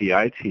that is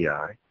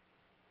PITI.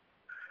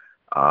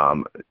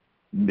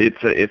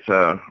 It's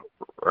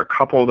a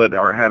couple that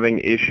are having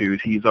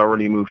issues. He's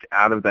already moved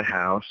out of the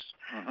house,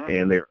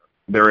 and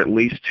they're at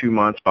least 2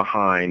 months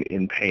behind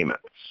in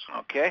payments.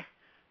 Okay,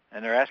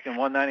 and they're asking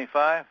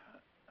 $195.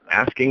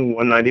 Asking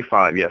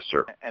 $195, yes,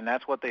 sir. And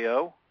that's what they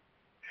owe?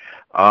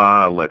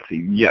 Let's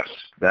see. Yes,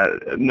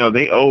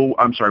 they owe.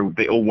 I'm sorry,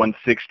 they owe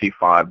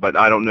 $165, but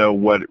I don't know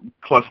what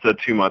plus the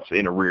 2 months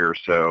in arrears.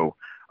 So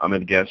I'm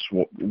gonna guess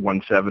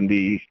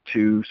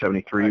 172,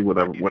 73,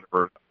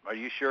 whatever. Are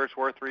you sure it's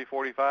worth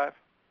 $345?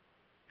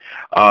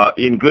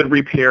 In good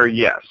repair,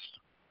 yes.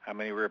 How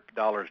many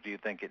dollars do you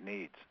think it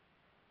needs?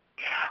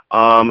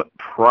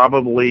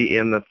 Probably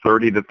in the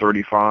 30 to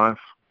 35.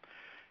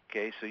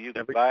 Okay, so you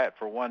could buy it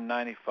for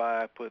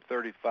 $195, put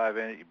 $35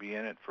 in it, you'd be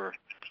in it for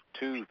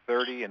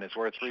 $230, and it's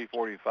worth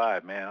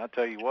 $345. Man, I'll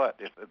tell you what,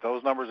 if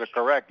those numbers are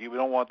correct, you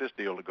don't want this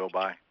deal to go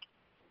by.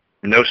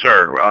 No,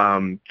 sir.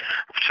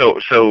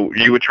 So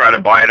you would try to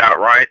buy it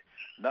outright?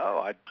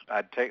 No,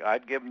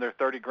 I'd give them their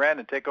 $30,000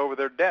 and take over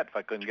their debt if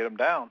I couldn't get them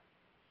down.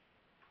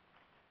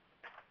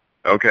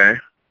 Okay.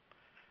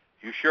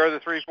 You sure the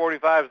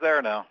 $345 is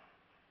there now?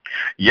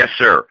 Yes,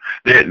 sir.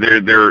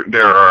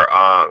 There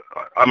are.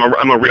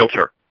 I'm a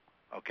realtor.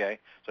 Okay,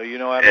 so you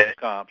know how those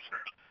comps.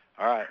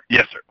 All right.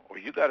 Yes, sir. Well,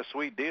 you got a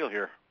sweet deal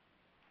here.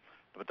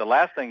 But the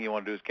last thing you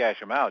want to do is cash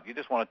them out. You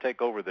just want to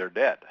take over their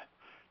debt.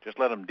 Just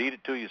let them deed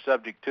it to you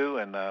subject to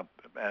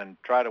and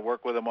try to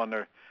work with them on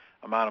their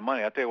amount of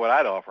money. I'll tell you what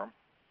I'd offer them.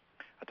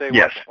 I'll tell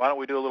you what, why don't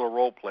we do a little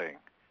role playing?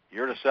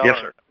 You're the seller. Yes,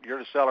 sir. You're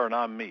the seller and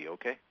I'm me,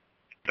 okay?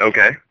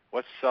 Okay.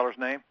 What's the seller's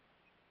name?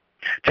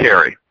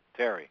 Terry.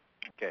 Terry.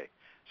 Okay.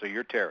 So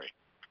you're Terry.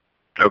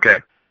 Okay.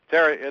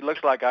 Terry, it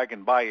looks like I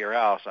can buy your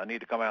house. I need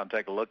to come out and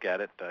take a look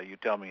at it. You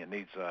tell me it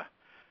needs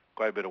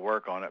quite a bit of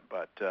work on it,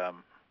 but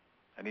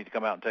I need to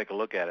come out and take a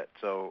look at it.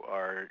 So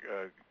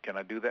can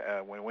I do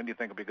that? When do you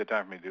think would be a good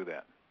time for me to do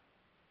that?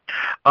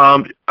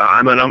 I'm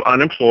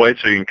unemployed,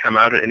 so you can come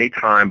out at any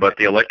time, but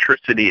the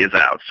electricity is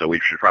out, so we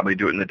should probably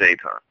do it in the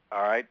daytime.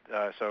 All right.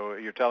 So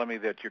you're telling me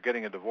that you're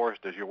getting a divorce.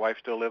 Does your wife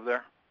still live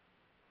there?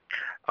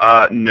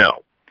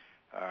 No.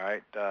 All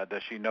right.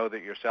 Does she know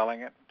that you're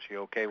selling it? Is she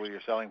okay with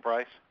your selling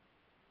price?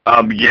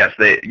 Yes.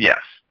 Yes.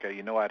 Okay.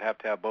 You know I'd have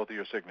to have both of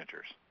your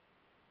signatures.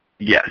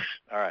 Yes.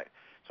 All right.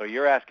 So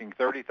you're asking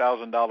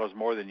 $30,000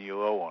 more than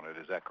you owe on it.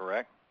 Is that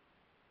correct?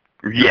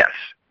 Yes.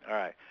 All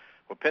right.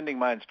 Well, pending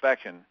my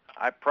inspection,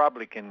 I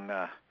probably can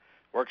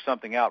work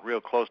something out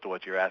real close to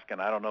what you're asking.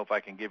 I don't know if I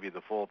can give you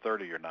the full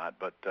 30 or not,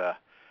 but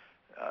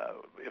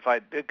if I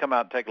did come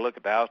out and take a look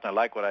at the house and I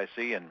like what I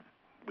see and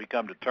we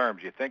come to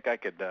terms, you think I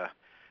could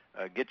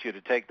get you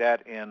to take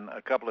that in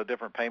a couple of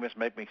different payments,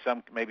 maybe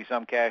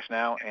some cash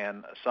now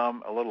and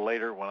some a little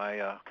later when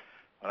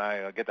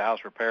I get the house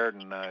repaired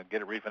and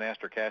get it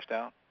refinanced or cashed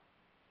out?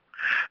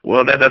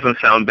 Well, that doesn't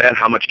sound bad.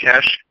 How much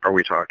cash are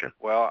we talking?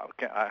 Well,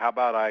 how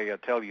about I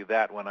tell you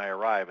that when I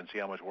arrive and see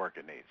how much work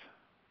it needs?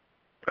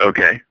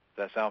 Okay. Does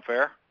that sound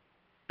fair?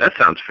 That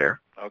sounds fair.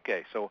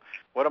 Okay, so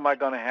what am I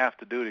going to have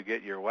to do to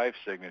get your wife's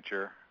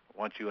signature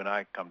once you and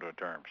I come to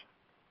terms?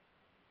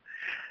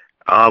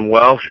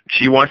 Well,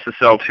 she wants to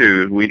sell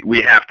too.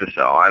 We have to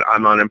sell.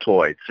 I'm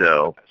unemployed,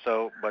 so.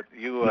 But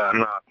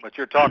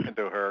you're talking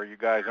to her. You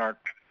guys aren't.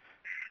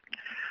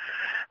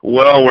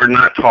 Well, we're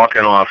not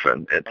talking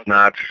often. It's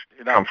not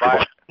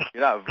comfortable.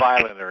 You're not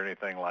violent or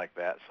anything like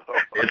that. So.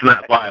 It's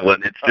not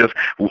violent. It's just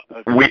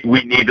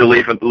we need to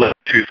live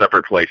two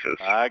separate places.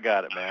 I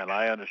got it, man.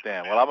 I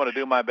understand. Well, I'm going to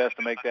do my best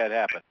to make that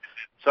happen.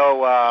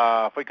 So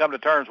if we come to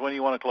terms, when do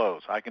you want to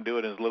close? I can do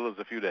it in as little as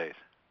a few days.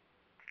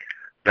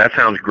 That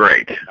sounds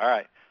great. All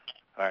right.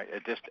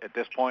 At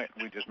this point,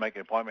 we just make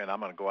an appointment. I'm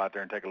going to go out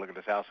there and take a look at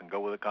this house and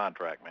go with a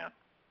contract, man.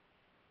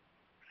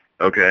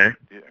 Okay.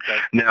 Okay.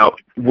 Now,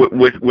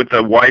 with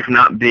the wife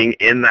not being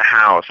in the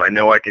house, I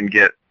know I can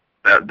get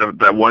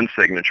that one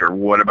signature.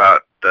 What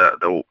about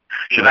the?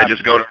 Should I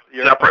just go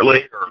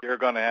separately? You're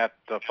going to have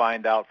to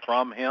find out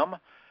from him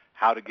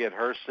how to get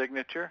her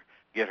signature,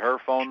 get her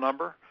phone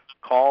number,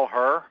 call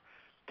her,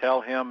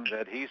 tell him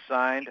that he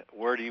signed.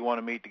 Where do you want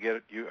to meet to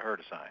get her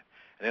to sign?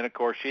 And then, of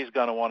course, she's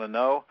going to want to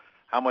know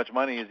how much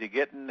money is he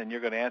getting, and you're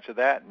going to answer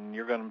that, and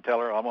you're going to tell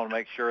her, I'm going to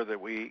make sure that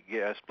we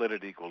split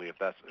it equally, if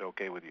that's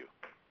okay with you.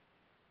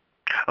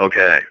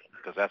 Okay.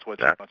 Because that's what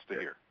she wants to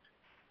hear.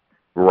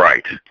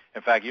 Right.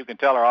 In fact, you can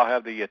tell her I'll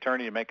have the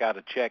attorney to make out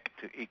a check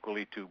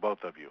equally to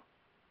both of you.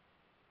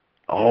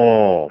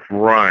 Oh,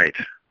 right.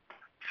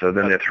 So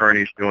then the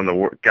attorney's doing the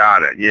work.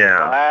 Got it.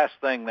 Yeah. The last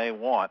thing they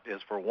want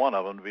is for one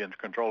of them to be in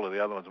control of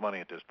the other one's money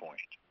at this point.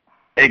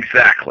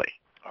 Exactly.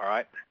 All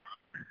right.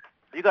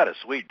 You got a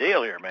sweet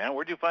deal here, man.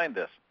 Where'd you find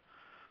this?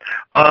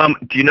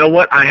 Do you know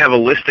what? I have a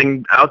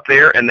listing out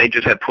there, and they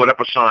just had put up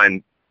a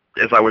sign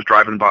as I was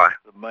driving by.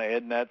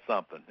 Isn't that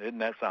something?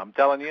 I'm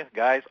telling you,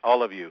 guys,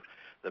 all of you,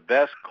 the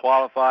best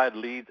qualified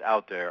leads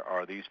out there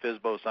are these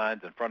FSBO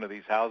signs in front of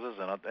these houses,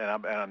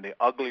 and the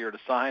uglier the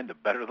sign, the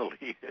better the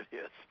lead it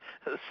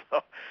is. So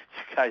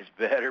you guys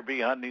better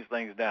be hunting these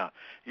things down.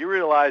 You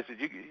realize that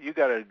you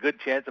got a good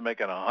chance of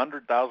making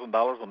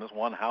 $100,000 on this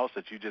one house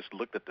that you just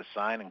looked at the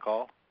sign and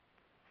called?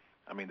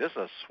 I mean, this is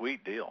a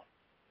sweet deal.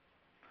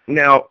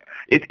 Now,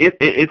 it's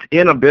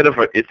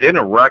in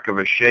a wreck of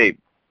a shape.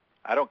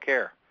 I don't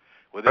care.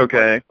 With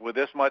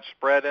this much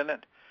spread in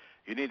it,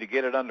 you need to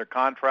get it under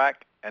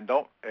contract. And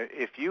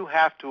if you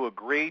have to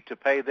agree to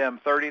pay them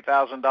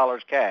 $30,000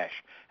 cash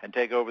and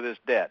take over this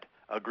debt,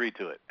 agree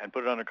to it and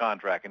put it under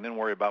contract, and then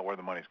worry about where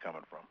the money's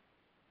coming from.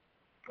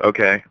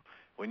 Okay.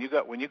 When you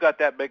got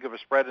that big of a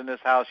spread in this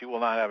house, you will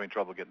not have any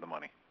trouble getting the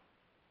money.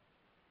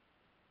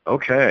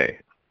 Okay.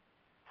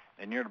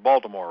 And you're in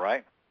Baltimore,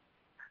 right?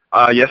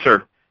 Yes,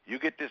 sir. You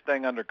get this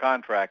thing under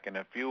contract, and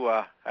if you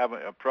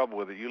have trouble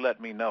with it, you let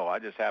me know. I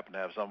just happen to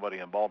have somebody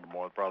in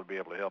Baltimore that'll probably be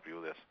able to help you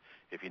with this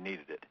if you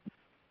needed it.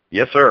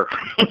 Yes, sir.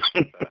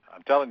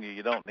 I'm telling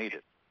you don't need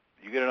it.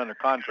 You get it under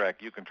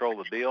contract, you control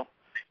the deal.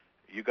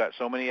 You got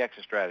so many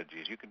exit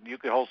strategies. You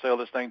could wholesale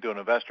this thing to an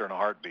investor in a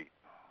heartbeat.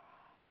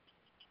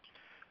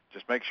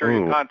 Just make sure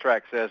your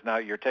contract says now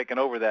you're taking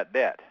over that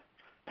debt.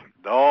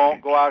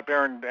 Don't go out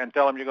there and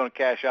tell them you're going to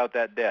cash out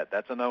that debt.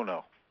 That's a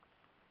no-no.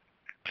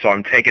 So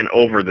I'm taking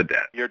over the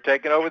debt. You're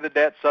taking over the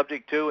debt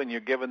subject to, and you're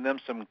giving them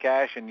some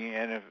cash and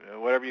if,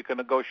 whatever you can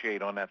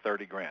negotiate on that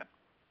 $30,000.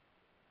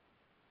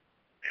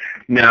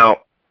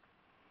 Now,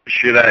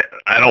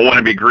 I don't want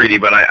to be greedy,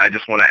 but I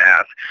just want to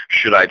ask,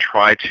 should I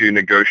try to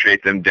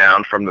negotiate them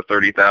down from the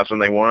 $30,000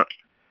 they want?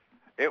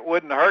 It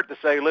wouldn't hurt to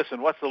say,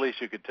 listen, what's the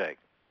least you could take?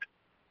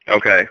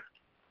 Okay.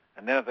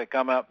 And then if they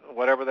come up,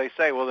 whatever they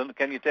say, well, then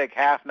can you take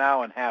half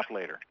now and half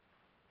later?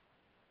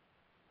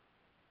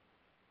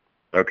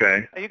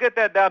 Okay. And you get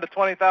that down to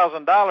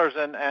 $20,000,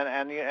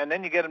 and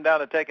then you get them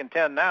down to taking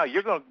 10 now.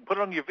 You're going to put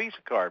it on your Visa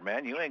card,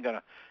 man. You ain't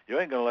gonna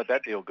let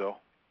that deal go.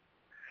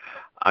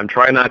 I'm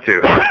trying not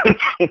to.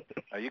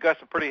 You got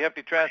some pretty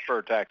hefty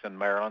transfer tax in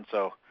Maryland,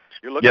 so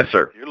you're looking. Yes,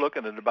 sir. You're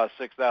looking at about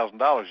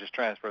 $6,000 just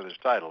transfer this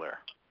title there.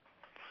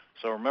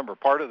 So remember,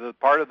 part of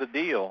the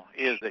deal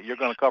is that you're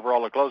going to cover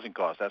all the closing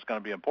costs. That's going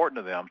to be important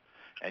to them,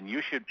 and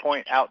you should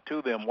point out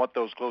to them what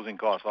those closing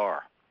costs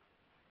are.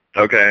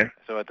 Okay.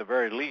 So at the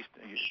very least,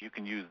 you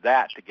can use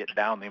that to get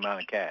down the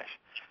amount of cash.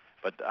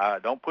 But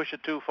don't push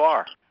it too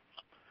far,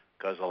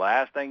 because the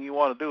last thing you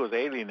want to do is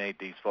alienate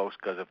these folks,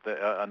 because if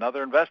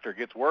another investor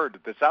gets word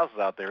that this house is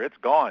out there, it's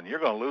gone. You're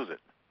going to lose it.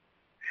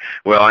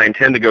 Well, I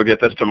intend to go get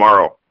this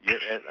tomorrow.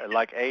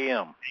 Like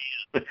AM.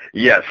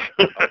 Yes.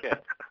 Okay.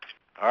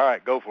 All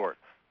right, go for it.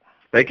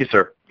 Thank you,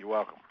 sir. You're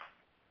welcome.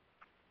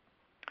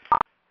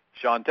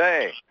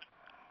 Shantae.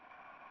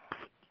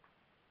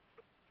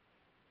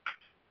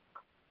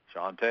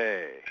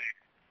 Shantae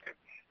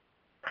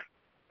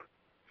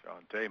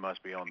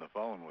must be on the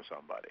phone with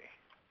somebody.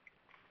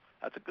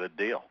 That's a good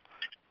deal.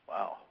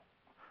 Wow.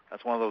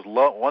 That's one of those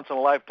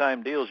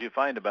once-in-a-lifetime deals you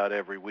find about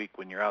every week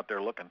when you're out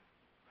there looking.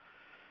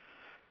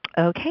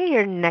 Okay,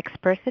 your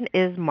next person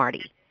is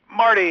Marty.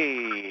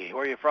 Marty,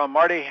 where are you from,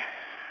 Marty?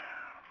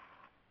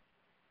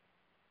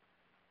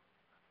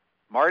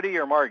 Marty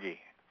or Margie?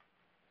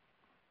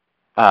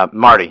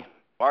 Marty.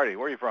 Marty,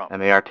 where are you from?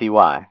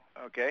 M-A-R-T-Y.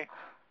 Okay.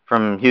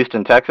 From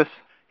Houston, Texas.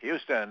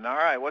 Houston. All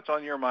right. What's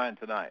on your mind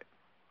tonight?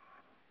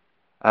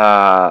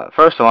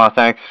 First, I want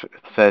to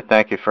say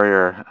thank you for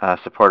your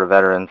support of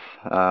veterans.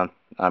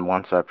 I'm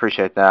one, so I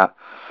appreciate that.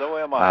 So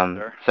am I,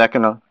 sir.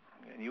 Second, and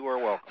you are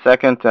welcome.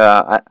 Second,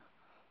 I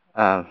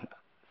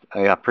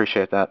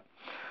appreciate that.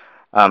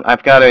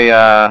 I've got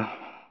a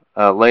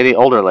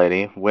older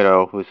lady,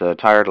 widow, who's a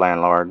tired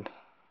landlord.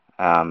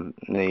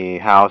 The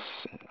house,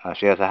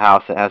 she has a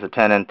house that has a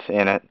tenant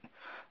in it.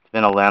 It's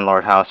been a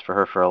landlord house for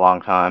her for a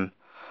long time.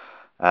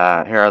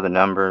 Here are the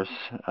numbers.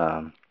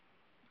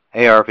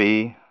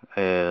 ARV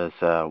is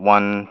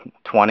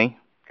 120.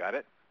 Got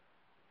it.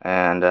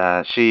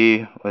 And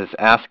she was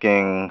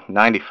asking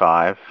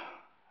 95.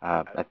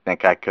 I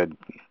think I could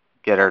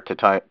get her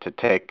to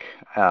take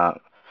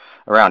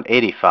around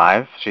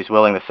 85. She's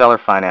willing to seller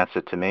finance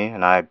it to me,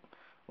 and I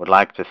would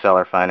like to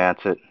seller finance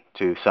it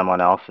to someone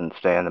else and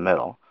stay in the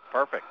middle.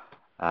 Perfect.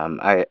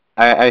 I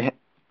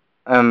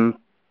am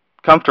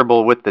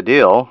comfortable with the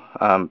deal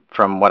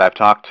from what I've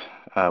talked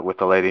with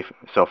the lady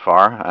so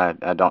far.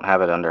 I don't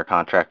have it under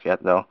contract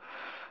yet, though.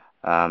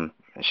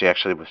 She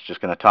actually was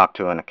just going to talk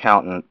to an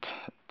accountant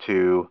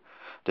to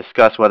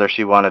discuss whether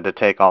she wanted to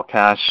take all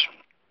cash.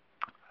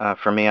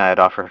 For me, I had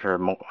offered her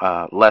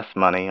less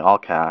money, all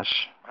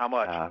cash. How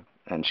much?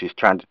 And she's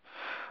trying to.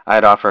 I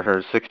had offered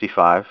her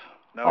 65,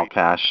 all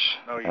cash.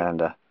 No, you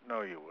wouldn't.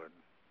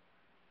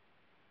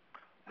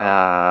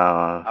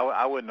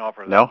 I wouldn't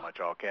offer that much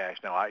all cash.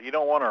 No, you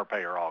don't want her to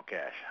pay her all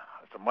cash.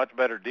 It's a much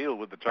better deal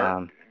with the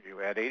term. You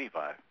had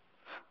 85.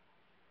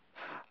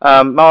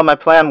 Well, my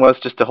plan was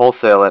just to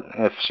wholesale it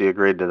if she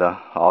agreed to the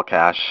all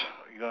cash.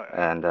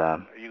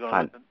 Are you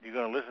going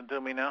to listen to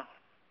me now?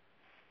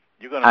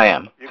 I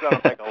am. You're going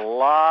to make a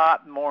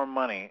lot more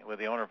money with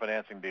the owner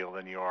financing deal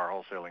than you are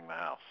wholesaling the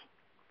house.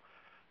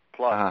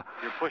 Plus,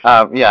 you're pushing.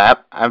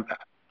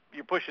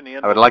 You're pushing the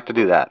envelope. I would like to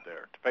do that.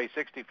 There. To pay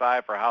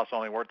 65 for a house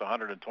only worth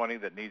 120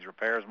 that needs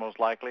repairs, most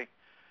likely.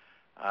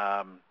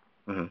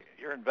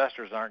 Your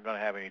investors aren't going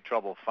to have any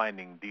trouble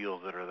finding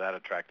deals that are that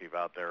attractive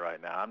out there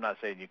right now. I'm not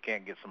saying you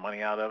can't get some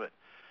money out of it,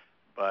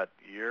 but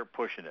you're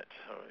pushing it.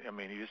 So, I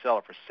mean, you sell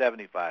it for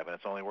 75 and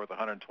it's only worth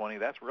 120.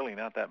 That's really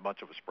not that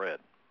much of a spread.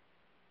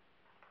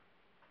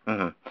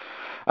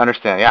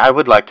 Understand. Yeah, I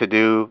would like to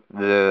do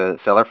the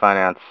seller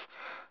finance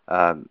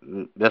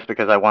just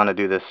because I want to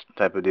do this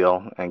type of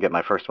deal and get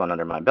my first one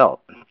under my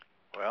belt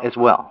as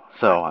well.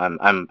 So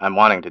I'm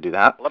wanting to do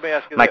that. Let me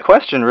ask you my this.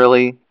 Question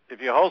really.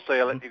 If you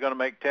wholesale it, you're going to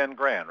make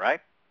 $10,000, right?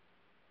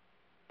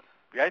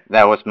 Right?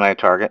 That was my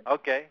target.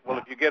 Okay. Well,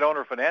 if you get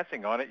owner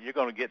financing on it, you're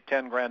going to get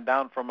 $10,000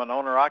 down from an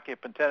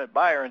owner-occupant tenant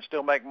buyer and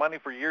still make money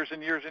for years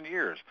and years and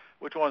years.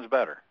 Which one's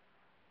better?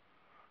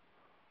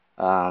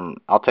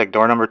 I'll take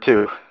door number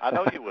 2. I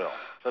know you will.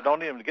 So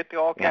don't even get the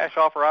all-cash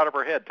offer out of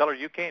her head. Tell her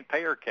you can't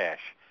pay her cash.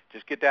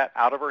 Just get that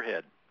out of her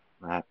head.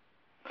 Right.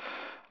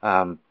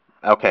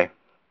 Okay.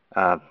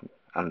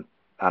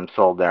 I'm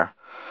sold there.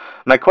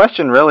 My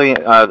question really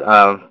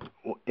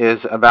is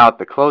about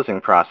the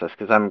closing process,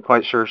 because I'm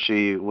quite sure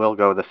she will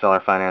go the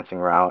seller financing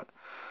route.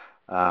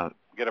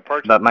 Get a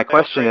purchase. But my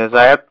question is,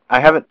 I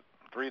haven't.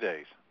 3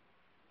 days.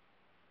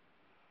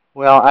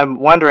 Well, I'm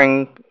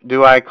wondering,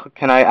 I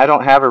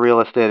don't have a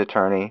real estate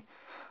attorney.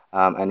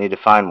 I need to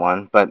find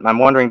one, but I'm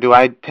wondering,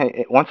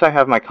 once I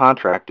have my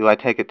contract, do I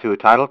take it to a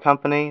title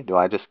company? Do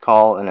I just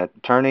call an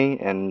attorney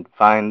and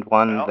find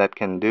one that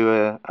can do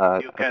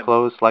a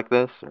close like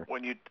this? Or?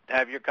 When you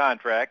have your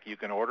contract, you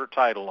can order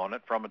title on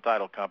it from a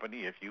title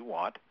company if you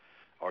want,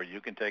 or you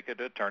can take it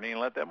to an attorney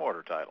and let them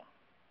order title.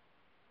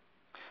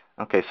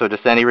 Okay, so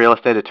just any real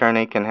estate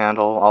attorney can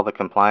handle all the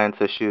compliance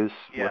issues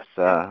Yes.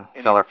 with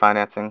seller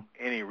financing?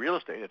 Any real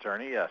estate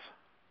attorney, yes.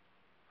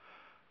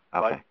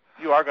 Okay.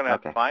 But you are going to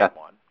have to find That,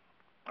 one.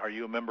 Are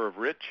you a member of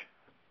Rich?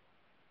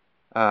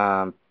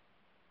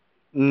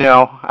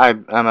 no,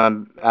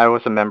 I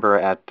was a member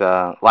at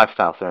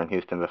Lifestyle Center in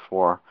Houston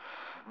before,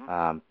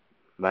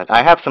 but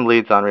I have some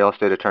leads on real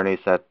estate attorneys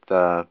that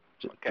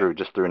through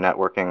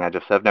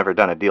networking. I've never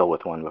done a deal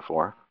with one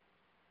before.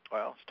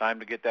 Well, it's time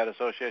to get that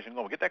association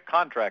going. Get that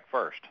contract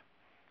first,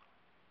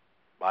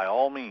 by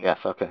all means. Yes.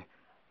 Okay.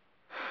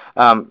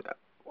 Are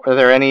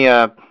there any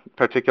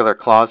particular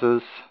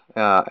clauses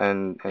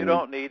in you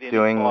don't need any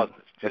doing clauses.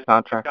 the Just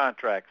contract? get the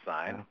contract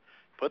signed. Yeah.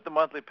 Put the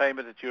monthly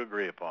payment that you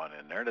agree upon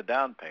in there, the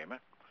down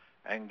payment,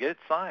 and get it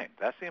signed.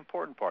 That's the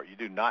important part. You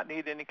do not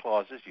need any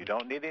clauses. You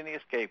don't need any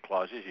escape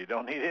clauses. You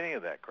don't need any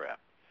of that crap.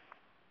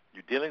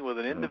 You're dealing with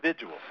an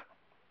individual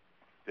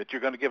that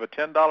you're going to give a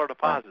 $10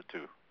 deposit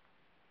to.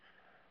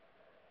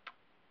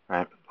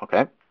 Right.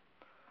 Okay.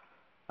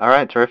 All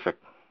right. Terrific.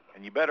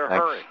 And you better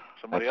hurry.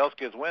 Somebody else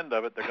gets wind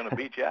of it, they're going to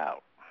beat you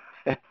out.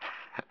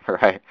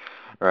 Right.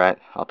 Right.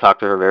 I'll talk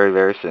to her very,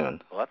 very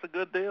soon. Well, that's a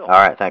good deal. All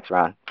right. Thanks,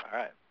 Ron. All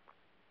right.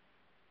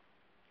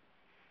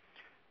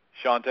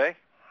 Shante?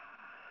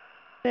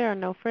 There are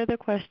no further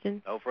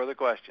questions. No further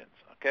questions.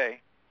 Okay.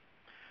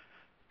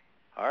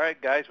 All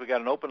right, guys, we got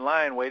an open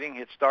line waiting.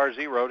 Hit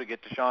 *0 to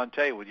get to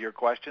Shante with your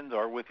questions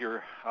or with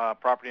your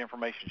property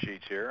information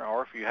sheets here.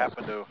 Or if you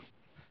happen to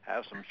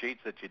have some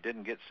sheets that you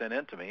didn't get sent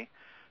in to me,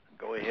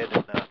 go ahead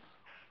and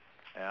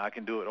I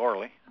can do it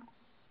orally.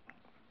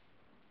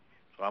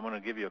 So I'm going to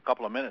give you a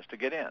couple of minutes to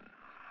get in.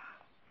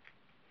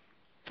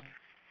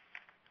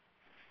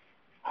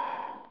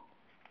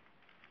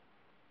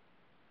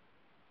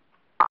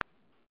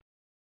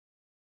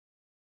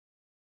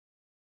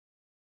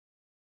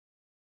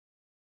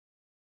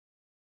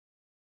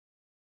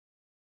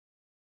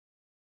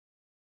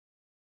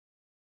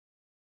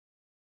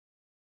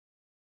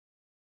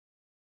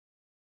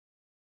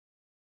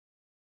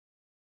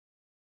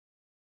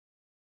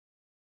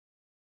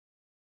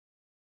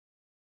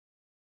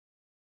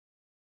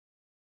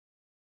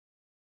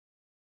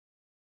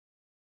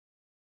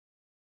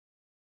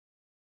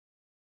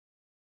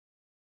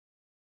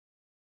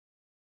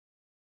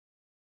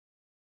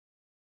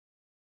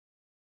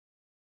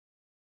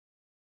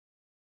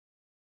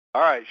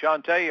 All right,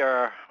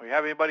 Shante, we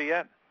have anybody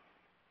yet?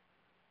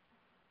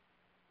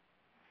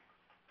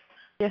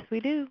 Yes, we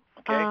do.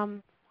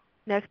 Okay.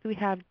 Next we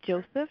have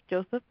Joseph.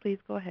 Joseph, please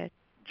go ahead.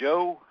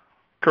 Joe?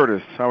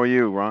 Curtis, how are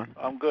you, Ron?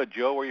 I'm good.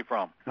 Joe, where are you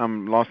from?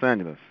 I'm Los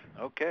Angeles.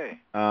 Okay.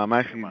 I'm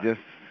actually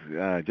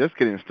just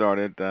getting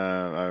started.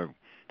 I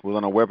was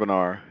on a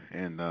webinar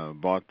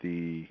and bought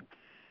the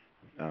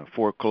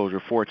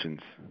Foreclosure Fortunes.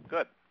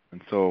 Good.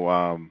 And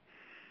so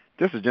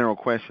just a general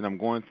question. I'm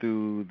going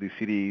through the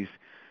CDs.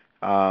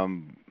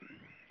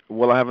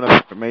 Will I have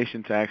enough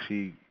information to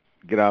actually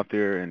get out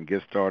there and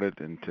get started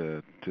and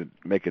to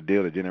make a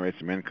deal to generate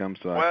some income?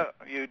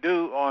 You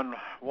do on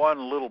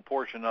one little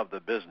portion of the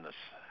business,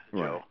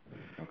 Joe.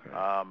 Right. Okay.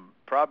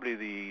 Probably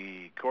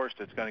the course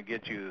that's going to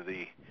get you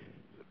the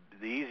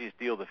easiest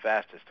deal, the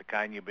fastest, the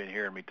kind you've been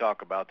hearing me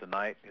talk about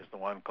tonight, is the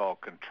one called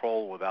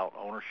Control Without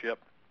Ownership.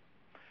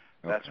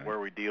 That's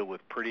where we deal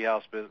with pretty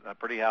houses,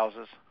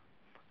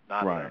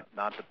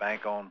 not the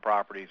bank-owned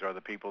properties or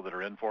the people that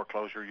are in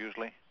foreclosure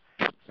usually.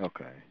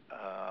 Okay.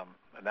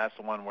 And that's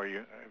the one where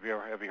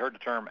have you heard the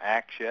term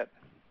ACTS yet?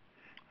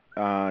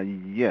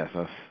 Yes.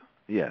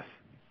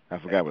 I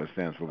forgot what it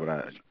stands for,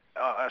 but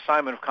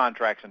Assignment of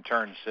Contracts and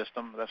Terms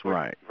System. That's what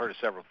right. You've heard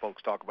several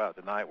folks talk about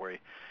tonight, where you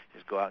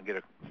just go out and get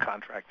a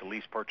contract to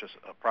lease purchase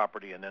a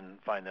property and then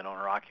find an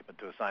owner-occupant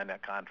to assign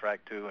that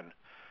contract to. And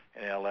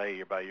in L.A.,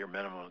 your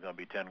minimum is going to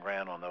be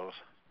 $10,000 on those.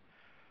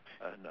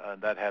 And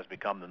that has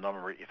become the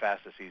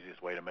fastest,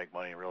 easiest way to make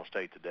money in real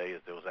estate today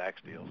is those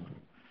ACTS deals.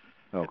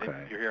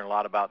 Okay. You're hearing a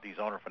lot about these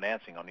owner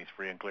financing on these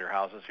free and clear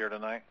houses here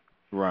tonight.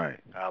 Right.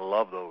 I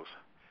love those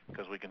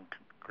because we can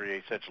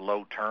create such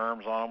low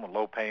terms on them with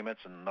low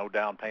payments and no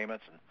down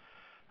payments and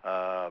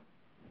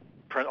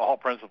all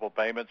principal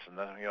payments, and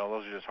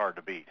those are just hard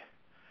to beat.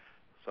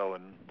 So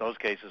in those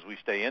cases, we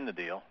stay in the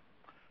deal,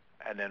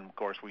 and then of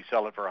course we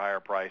sell it for a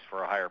higher price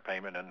for a higher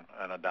payment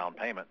and a down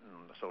payment.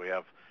 And so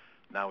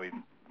we've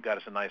got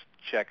us a nice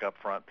check up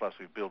front, plus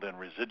we've built in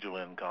residual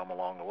income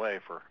along the way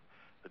for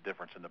the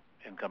difference in the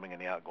incoming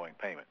and the outgoing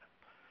payment.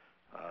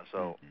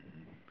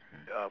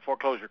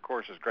 Foreclosure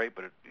course is great,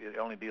 but it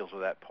only deals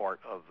with that part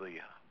of the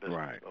business.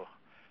 Right. So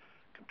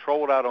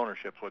Control Without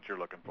Ownership is what you're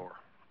looking for.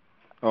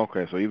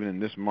 Okay, so even in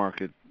this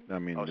market,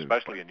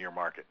 especially in your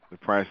market, the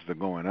prices are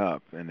going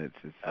up, and it's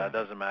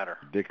doesn't matter.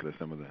 Ridiculous.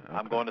 Some of the. Okay.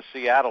 I'm going to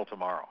Seattle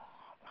tomorrow.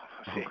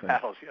 Okay.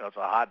 Seattle's, it's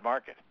a hot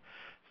market.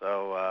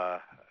 So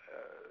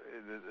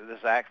this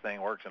ACT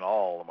thing works in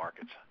all the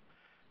markets.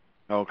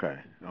 Okay.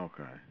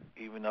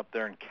 Even up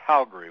there in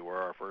Calgary, where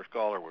our first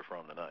caller was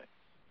from tonight.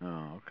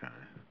 Oh, okay.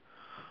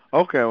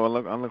 Okay,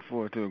 well, I look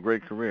forward to a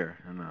great career.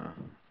 And are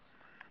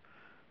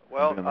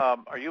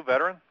you a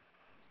veteran?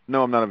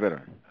 No, I'm not a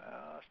veteran.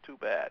 That's too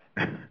bad.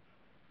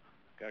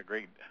 Got a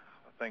great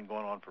thing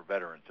going on for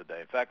veterans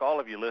today. In fact, all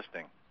of you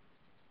listening,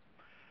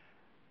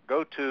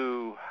 go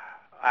to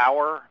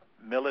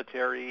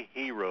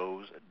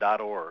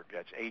ourmilitaryheroes.org.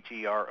 That's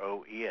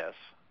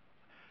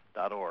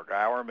HEROES.org.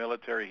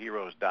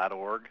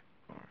 Ourmilitaryheroes.org.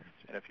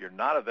 And if you're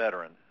not a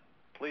veteran,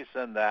 please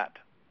send that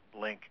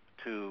link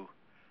to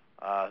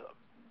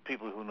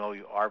people who know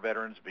you are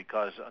veterans,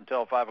 because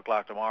until 5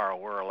 o'clock tomorrow,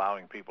 we're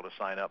allowing people to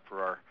sign up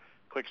for our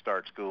Quick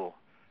Start School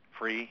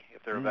free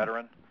if they're a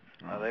veteran.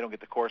 They don't get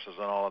the courses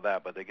and all of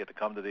that, but they get to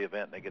come to the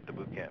event and they get the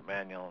boot camp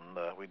manual,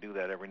 and we do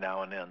that every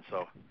now and then.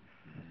 So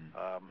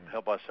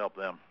help us help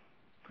them.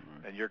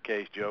 In your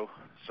case, Joe,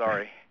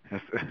 sorry.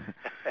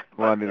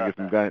 Well, I need to get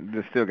some guys.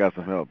 Still got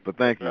some help, but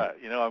thank you.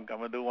 You know, I'm going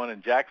to do one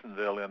in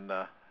Jacksonville in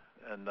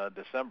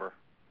December.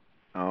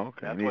 Oh,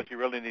 okay. That's what you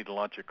really need to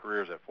launch your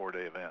careers, that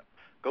 4-day event.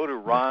 Go to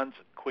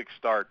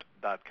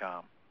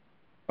ronsquickstart.com.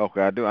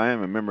 Okay, I do. I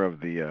am a member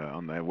of the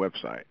on that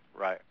website.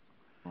 Right.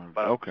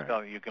 But okay. I'm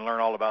telling you, you can learn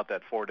all about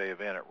that 4-day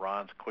event at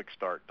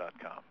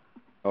ronsquickstart.com.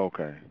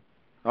 Okay.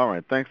 All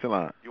right. Thanks a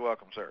lot. You're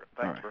welcome, sir.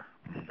 Thanks for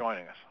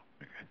joining us.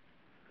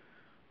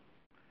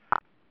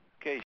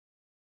 Okay.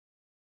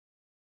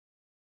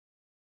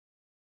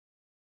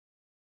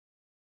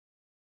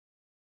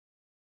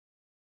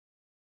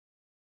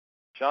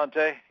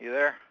 Shante, you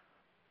there?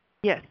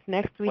 Yes.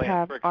 Next we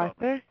have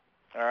Arthur.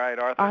 All right,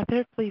 Arthur.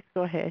 Arthur, please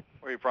go ahead.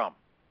 Where are you from?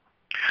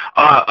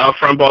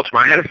 From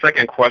Baltimore. I had a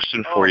second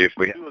question for you if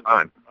we have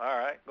time. All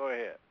right, go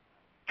ahead.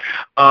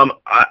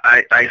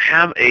 I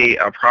have a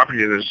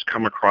property that's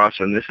come across,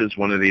 and this is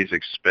one of these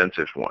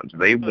expensive ones.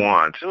 They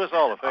want. Do us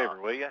all a favor,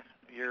 will you?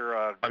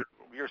 You're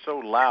so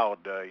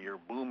loud. Your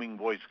booming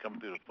voice coming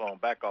through the phone.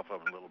 Back off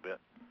of it a little bit.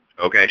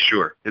 Okay,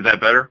 sure. Is that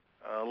better?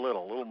 A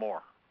little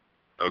more.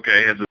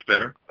 Okay, is this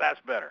better? That's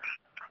better.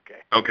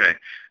 Okay. Okay.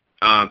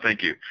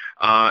 Thank you.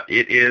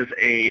 It is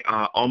a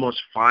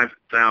almost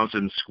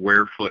 5,000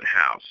 square foot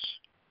house.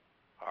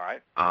 All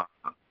right.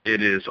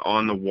 It is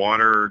on the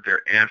water.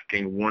 They're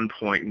asking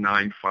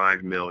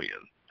 $1.95 million.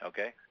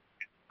 Okay.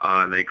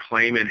 They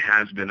claim it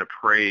has been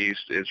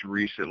appraised as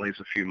recently as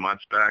a few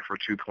months back for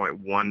 $2.15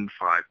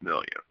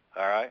 million.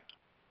 All right.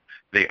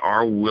 They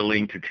are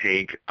willing to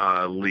take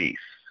a lease.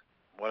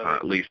 What are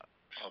they? Lease.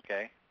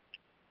 Okay.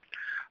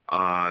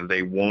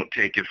 They won't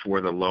take it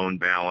for the loan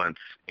balance,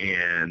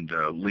 and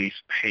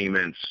lease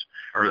payments,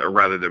 or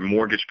rather the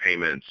mortgage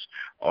payments,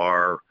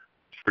 are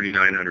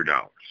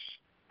 $3,900.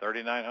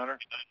 $3,900?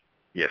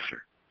 Yes,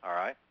 sir. All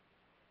right.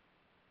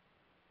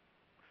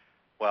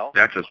 Well,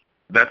 that's as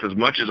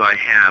much as I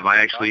have.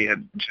 I actually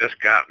had just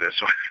got this,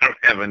 so I don't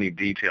have any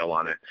detail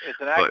on it. It's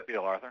an act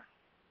deal, Arthur.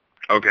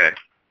 Okay.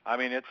 I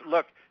mean,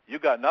 look, you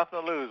got nothing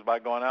to lose by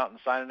going out and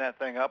signing that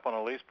thing up on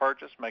a lease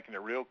purchase, making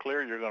it real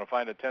clear you're going to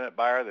find a tenant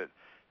buyer that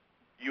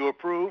you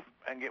approve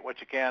and get what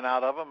you can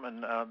out of them,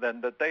 and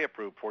then that they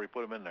approve before you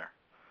put them in there.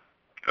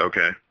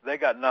 Okay. They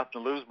got nothing to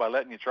lose by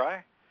letting you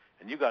try,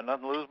 and you got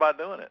nothing to lose by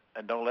doing it.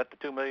 And don't let the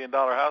 $2 million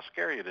house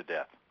scare you to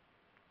death.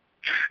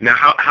 Now,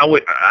 how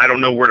would I don't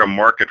know where to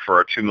market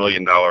for a $2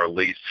 million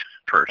lease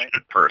person.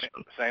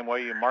 Same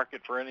way you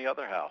market for any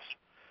other house.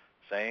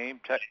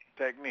 Same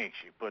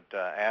techniques. You put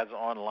ads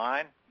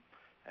online,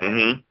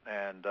 and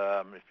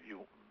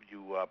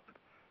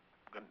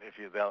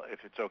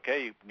if it's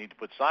okay, you need to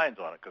put signs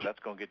on it, because that's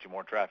going to get you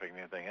more traffic than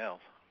anything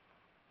else.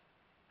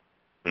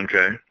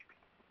 Okay.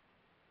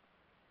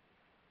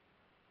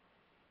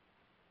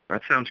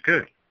 That sounds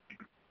good.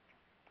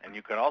 And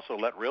you can also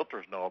let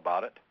realtors know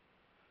about it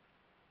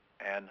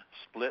and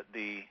split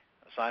the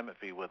assignment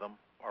fee with them,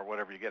 or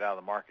whatever you get out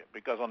of the market.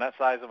 Because on that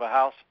size of a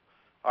house,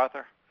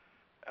 Arthur,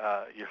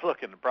 you're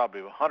looking at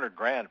probably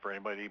 $100,000 for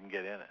anybody to even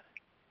get in it.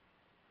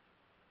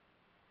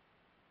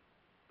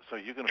 So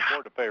you can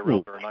afford to pay a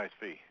realtor a nice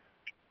fee.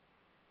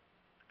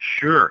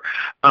 Sure.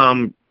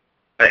 And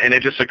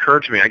it just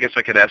occurred to me, I guess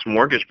I could ask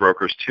mortgage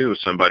brokers too,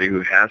 somebody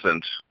who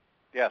hasn't.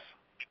 Yes.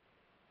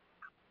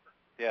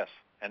 Yes.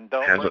 And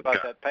don't worry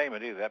about that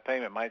payment either. That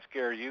payment might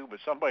scare you,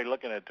 but somebody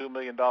looking at a $2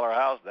 million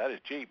house, that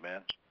is cheap,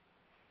 man.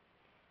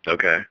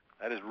 Okay.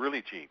 That is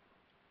really cheap.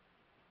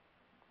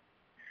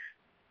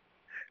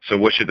 So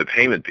what should the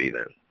payment be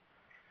then?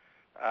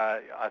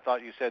 I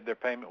thought you said their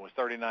payment was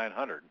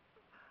 $3,900.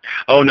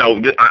 Oh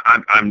no,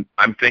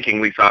 I'm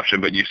thinking lease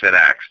option, but you said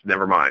X.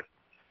 Never mind.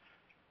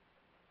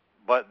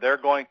 But they're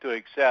going to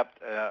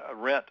accept a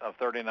rent of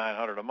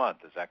 $3,900 a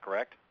month. Is that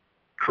correct?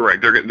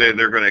 Correct. They're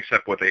going to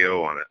accept what they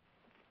owe on it.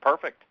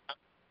 Perfect.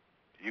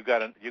 You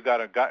got a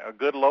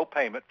good low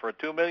payment for a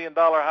 $2 million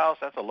house.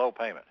 That's a low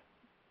payment.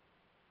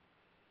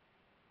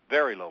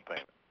 Very low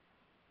payment.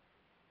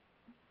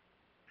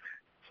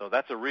 So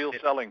that's a real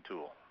selling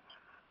tool.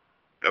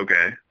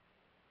 Okay.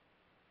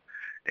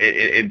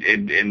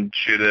 And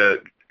should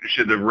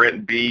the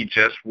rent be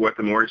just what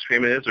the mortgage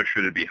payment is, or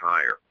should it be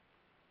higher?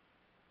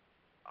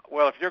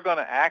 Well, if you're going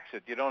to ax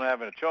it, you don't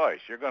have a choice.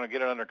 You're going to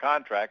get it under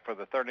contract for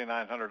the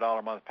 $3,900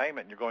 a month payment,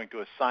 and you're going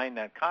to assign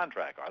that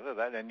contract. Other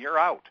than that, and you're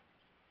out.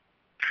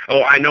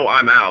 Oh, I know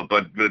I'm out,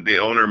 but the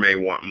owner may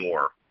want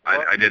more.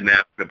 I didn't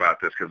ask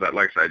about this because,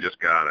 like I said, I just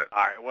got it.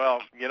 All right.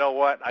 Well, you know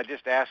what? I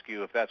just asked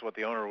you if that's what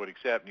the owner would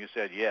accept, and you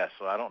said yes.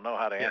 So I don't know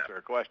how to answer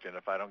a question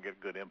if I don't get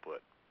good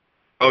input.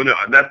 Oh, no,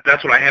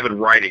 that's what I have in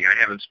writing. I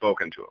haven't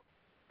spoken to him.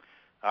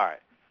 All right.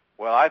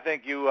 Well, I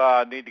think you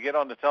need to get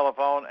on the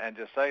telephone and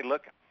just say,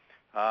 look,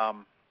 I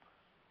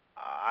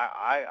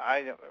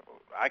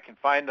can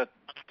find a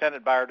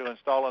tenant buyer to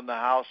install in the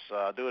house,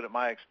 do it at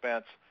my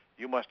expense.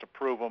 You must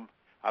approve them.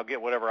 I'll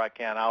get whatever I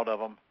can out of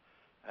them,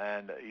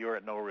 and you're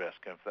at no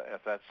risk.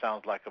 If that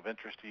sounds like of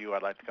interest to you,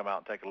 I'd like to come out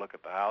and take a look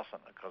at the house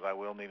because I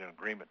will need an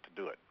agreement to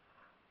do it.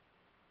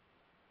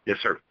 Yes,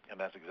 sir. And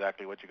that's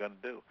exactly what you're going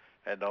to do.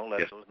 And don't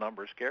let those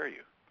numbers scare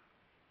you.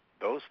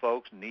 Those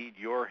folks need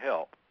your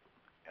help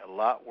a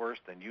lot worse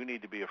than you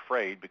need to be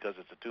afraid because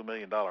it's a $2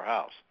 million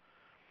house.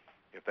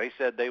 If they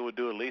said they would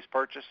do a lease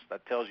purchase,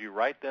 that tells you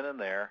right then and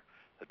there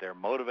that they're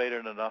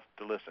motivated enough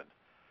to listen.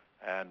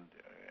 And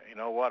you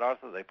know what,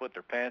 Arthur? They put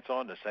their pants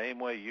on the same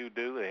way you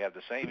do. They have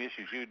the same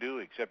issues you do,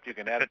 except you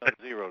can add another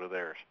zero to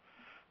theirs.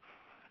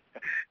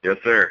 Yes,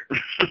 sir.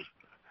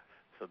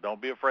 So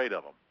don't be afraid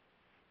of them.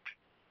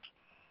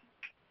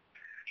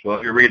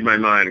 Well, you read my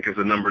mind because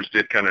the numbers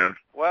did kind of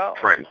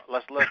frighten.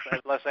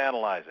 Let's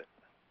analyze it.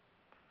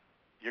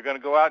 You're going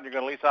to go out and you're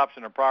going to lease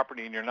option a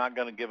property, and you're not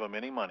going to give them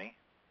any money.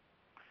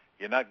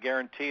 You're not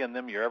guaranteeing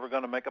them you're ever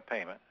going to make a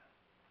payment.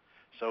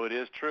 So it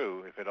is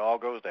true, if it all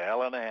goes to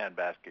hell in a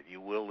handbasket, you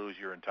will lose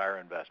your entire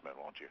investment,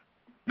 won't you?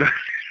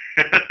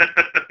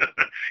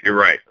 You're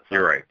right.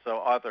 You're right. So,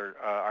 Arthur,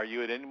 are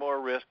you at any more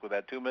risk with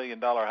that $2 million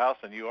house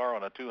than you are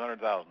on a $200,000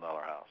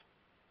 house?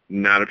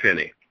 Not a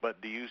penny.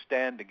 But do you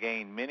stand to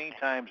gain many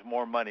times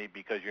more money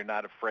because you're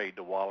not afraid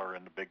to waller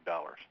in the big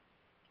dollars?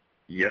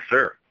 Yes,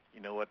 sir.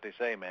 You know what they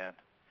say, man.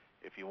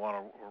 If you want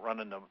to run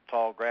in the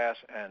tall grass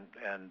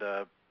and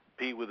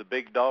pee with the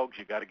big dogs,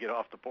 you got to get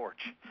off the porch.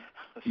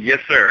 Yes,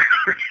 sir.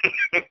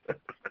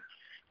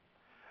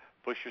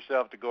 Push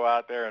yourself to go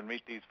out there and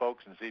meet these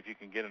folks and see if you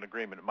can get an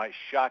agreement. It might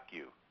shock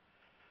you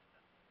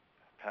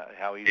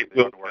how easy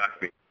they are to work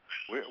with.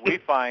 We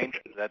find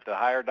that the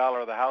higher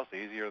dollar of the house, the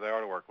easier they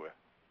are to work with.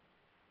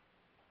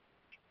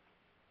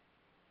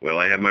 Well,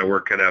 I have my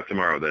work cut out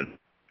tomorrow then.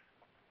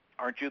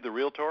 Aren't you the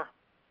realtor?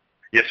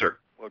 Yes, sir.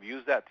 Well,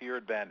 use that to your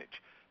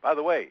advantage. By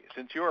the way,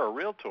 since you're a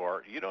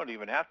realtor, you don't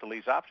even have to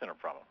lease option it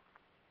from them.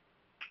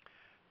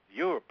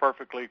 You're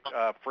perfectly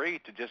free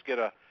to just get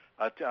a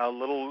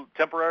little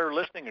temporary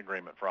listing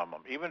agreement from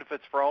them, even if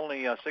it's for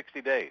only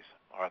 60 days,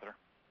 Arthur.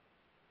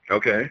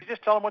 Okay. You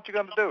just tell them what you're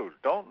going to do.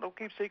 Don't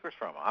keep secrets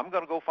from them. I'm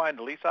going to go find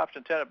a lease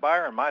option tenant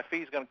buyer, and my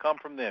fee's going to come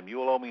from them. You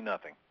will owe me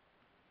nothing.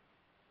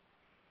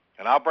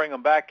 And I'll bring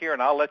them back here,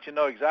 and I'll let you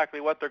know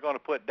exactly what they're going to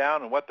put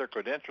down and what their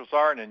credentials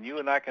are, and then you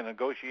and I can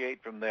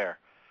negotiate from there.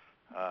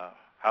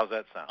 How's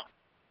that sound?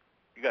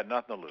 You got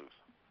nothing to lose.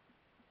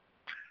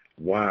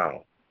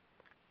 Wow.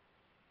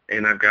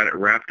 And I've got it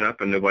wrapped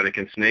up, and nobody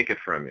can snake it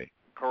from me.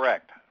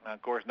 Correct. Now,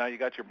 of course, now you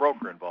got your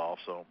broker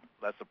involved, so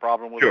that's the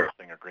problem with a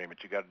listing agreement.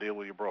 You got to deal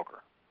with your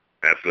broker.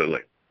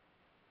 Absolutely.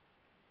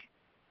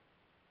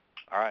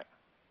 All right.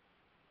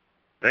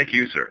 Thank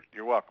you, sir.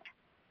 You're welcome.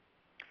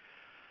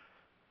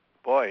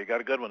 Boy, you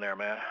got a good one there,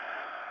 man.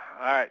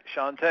 All right,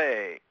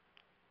 Shantae.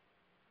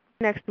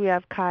 Next we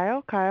have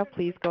Kyle. Kyle,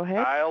 please go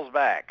ahead. Kyle's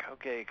back.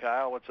 Okay,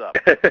 Kyle, what's up?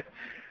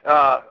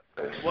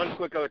 One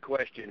quick other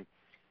question.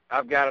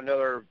 I've got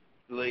another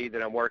lead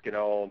that I'm working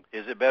on.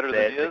 Is it better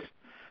than his?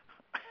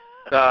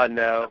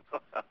 No.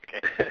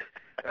 Okay.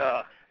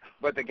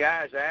 But the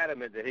guy's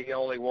adamant that he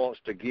only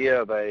wants to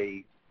give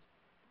he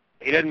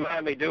doesn't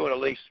mind me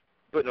doing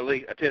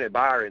putting a tenant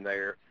buyer in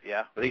there.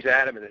 Yeah. But he's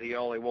adamant that he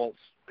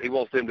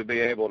wants them to be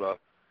able to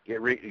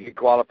get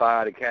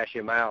qualified and cash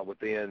him out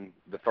within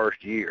the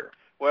first year.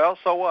 Well,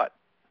 so what?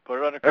 Put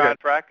it under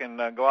contract and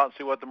go out and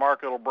see what the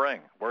market will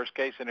bring. Worst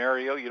case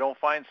scenario, you don't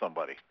find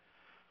somebody.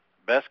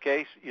 Best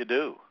case, you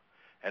do.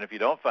 And if you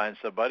don't find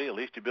somebody, at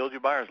least you build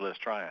your buyer's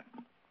list trying.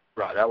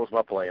 Right, that was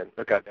my plan.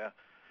 Okay. Yeah.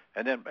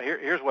 And then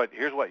here's what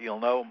you'll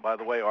know, by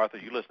the way, Arthur,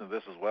 you listen to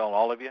this as well, and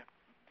all of you.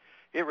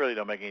 It really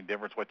don't make any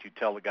difference what you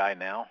tell the guy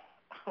now.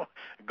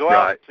 Go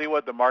out and see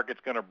what the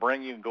market's going to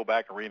bring you and go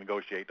back and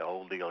renegotiate the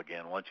whole deal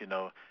again. Once you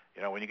know,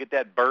 when you get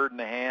that bird in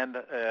the hand,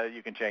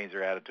 you can change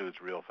their attitudes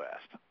real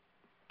fast.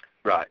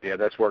 Right, yeah,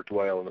 that's worked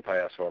well in the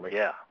past for me.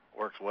 Yeah,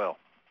 works well.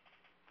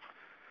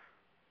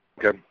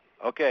 Okay.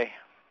 Okay.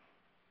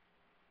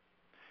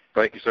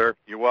 Thank you, sir.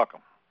 You're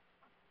welcome.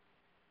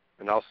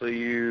 And I'll see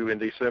you in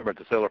December at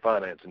the seller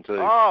financing, too.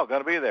 Oh,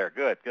 going to be there.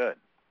 Good.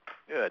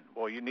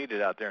 Boy, you need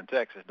it out there in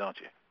Texas, don't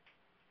you?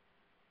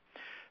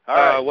 All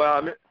right.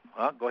 Well,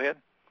 go ahead.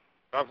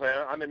 I'm saying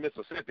I'm in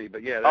Mississippi,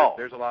 but yeah,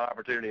 there's a lot of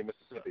opportunity in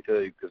Mississippi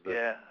too because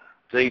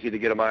it's easy to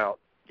get them out.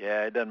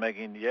 Yeah, it doesn't make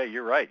any. Yeah,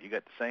 you're right. You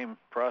got the same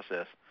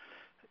process.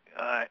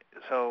 All right.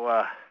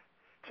 So,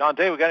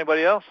 Shantae, we got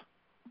anybody else?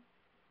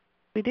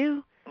 We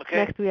do. Okay.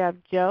 Next we have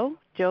Joe.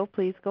 Joe,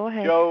 please go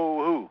ahead.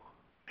 Joe who?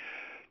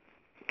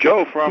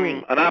 Joe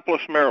from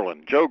Annapolis,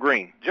 Maryland. Joe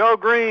Green. Joe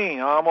Green.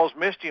 I almost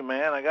missed you,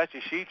 man. I got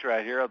your sheets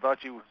right here. I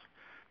thought you.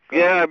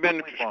 Yeah, I've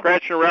been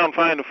scratching around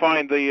trying to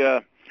find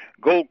the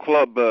Gold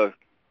Club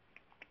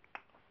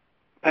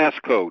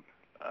passcode.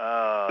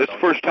 This is the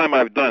first time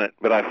I've done it,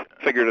 but I've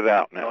figured it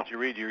out now. Don't you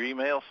read your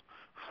emails?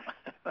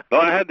 No,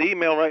 I had the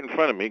email right in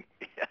front of me.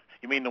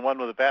 You mean the one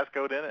with the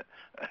passcode in it?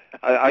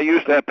 I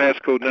used that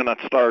passcode, and then that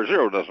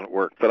 *0 doesn't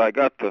work, but I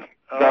got it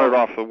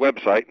off the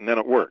website, and then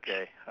it works.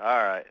 Okay,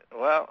 all right.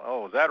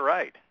 Well, is that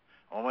right?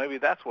 Well, maybe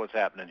that's what's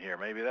happening here.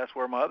 Maybe that's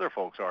where my other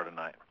folks are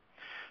tonight.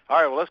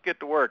 All right, well, let's get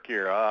to work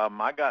here.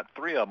 I got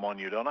 3 of them on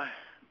you, don't I?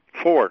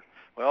 4.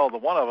 Well, the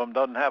one of them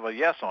doesn't have a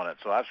yes on it,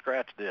 so I've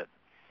scratched it.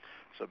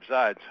 So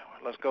besides,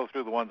 let's go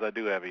through the ones I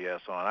do have a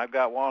yes on. I've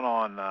got one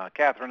on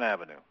Catherine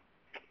Avenue.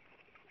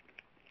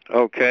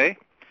 Okay.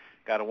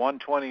 Got a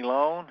 120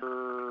 loan.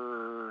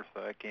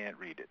 I can't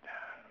read it.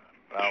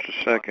 Just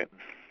a second.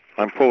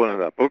 I'm pulling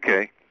it up.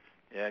 Okay.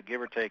 Yeah,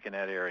 give or take in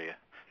that area.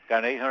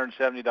 Got an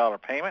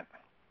 $870 payment.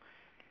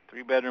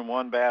 3-bedroom,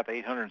 1-bath,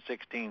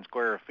 816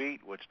 square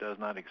feet, which does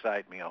not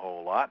excite me a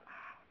whole lot.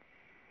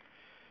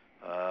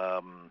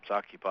 It's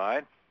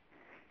occupied.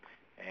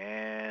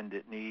 And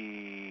it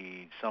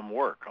needs some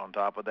work on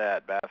top of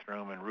that.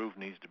 Bathroom and roof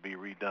needs to be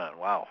redone.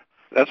 Wow.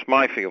 That's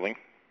my feeling.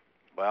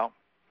 Well,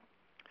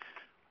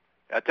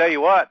 I tell you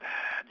what,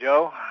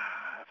 Joe,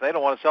 if they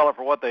don't want to sell it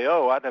for what they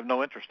owe, I'd have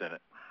no interest in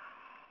it.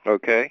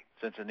 Okay.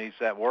 Since it needs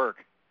that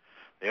work.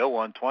 They owe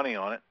 $120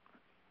 on it.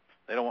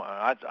 They don't.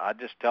 I'd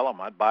just tell them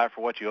I'd buy it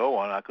for what you owe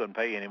on it. I couldn't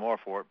pay you any more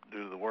for it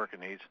due to the work it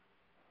needs.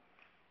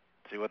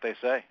 See what they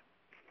say.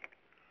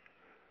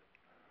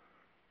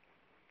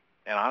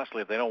 And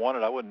honestly, if they don't want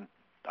it, I wouldn't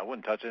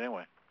touch it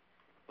anyway.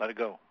 Let it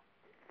go.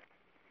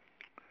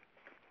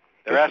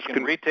 They're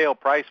asking retail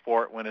price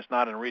for it when it's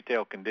not in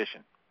retail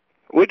condition.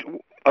 Which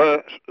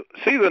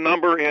see the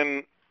number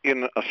in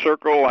a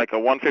circle like a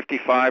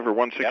 155 or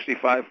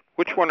 165? Yep.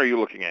 Which one are you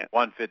looking at?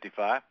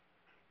 155.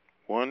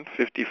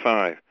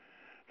 155.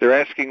 They're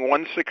asking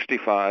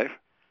 165.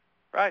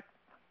 Right.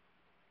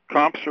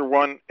 Comps are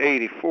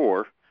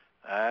 184.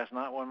 That's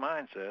not what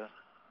mine says.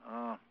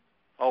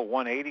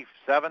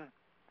 187?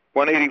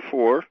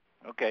 184.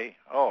 Okay.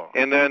 Oh.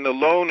 And then the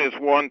loan is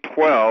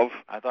 112.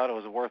 I thought it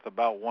was worth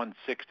about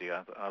 160.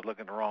 I was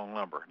looking at the wrong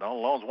number. The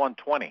loan's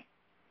 120.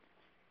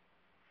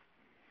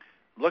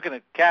 I'm looking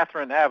at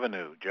Catherine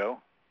Avenue,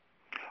 Joe.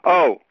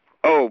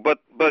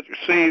 But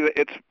see,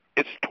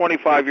 it's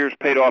 25 years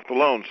paid off the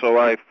loan, so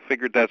I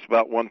figured that's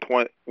about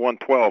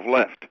 112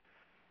 left.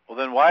 Well,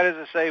 then why does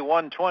it say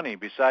 120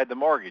 beside the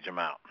mortgage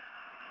amount?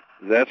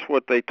 That's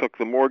what they took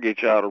the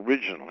mortgage out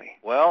originally.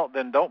 Well,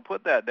 then don't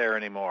put that there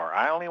anymore.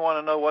 I only want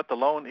to know what the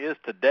loan is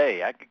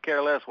today. I could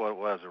care less what it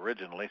was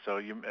originally, so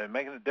you're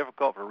making it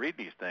difficult to read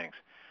these things.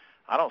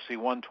 I don't see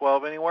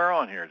 112 anywhere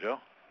on here, Joe.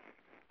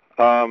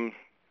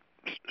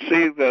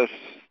 See the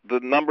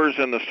numbers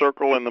in the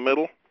circle in the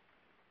middle?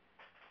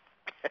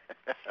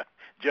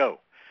 Joe,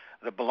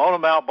 the loan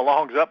amount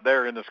belongs up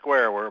there in the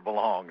square where it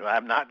belongs.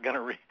 I'm not going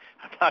to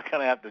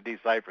have to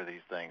decipher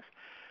these things.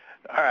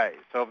 All right,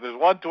 so if there's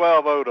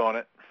 112 owed on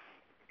it,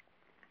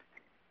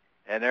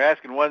 and they're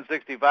asking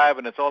 165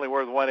 and it's only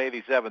worth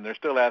 187, they're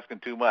still asking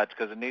too much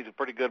because it needs a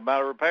pretty good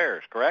amount of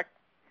repairs, correct?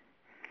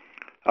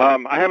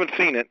 I haven't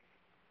seen it.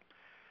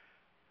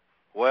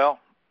 Well,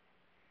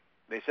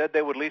 they said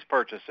they would lease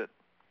purchase it,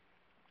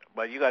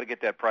 but you got to get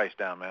that price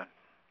down, man.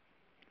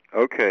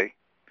 Okay.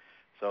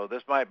 So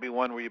this might be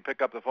one where you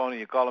pick up the phone and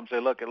you call them and say,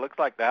 look, it looks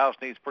like the house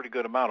needs a pretty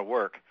good amount of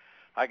work.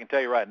 I can tell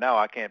you right now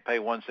I can't pay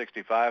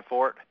 165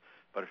 for it,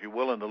 but if you're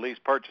willing to lease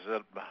purchase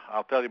it,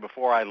 I'll tell you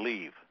before I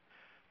leave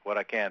what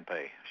I can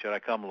pay. Should I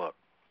come look?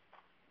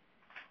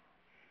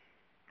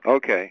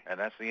 Okay. And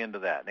that's the end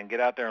of that. Then get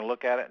out there and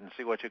look at it and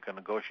see what you can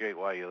negotiate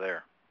while you're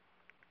there.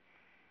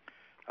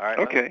 All right.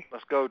 Okay.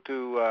 Let's go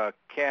to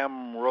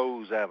Cam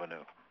Rose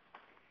Avenue.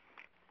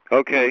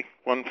 Okay,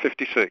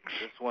 156.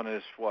 This one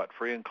is what,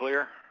 free and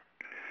clear?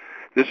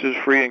 This is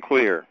free and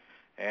clear.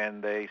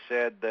 And they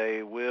said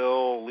they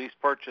will lease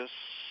purchase,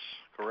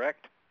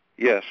 correct?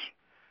 Yes.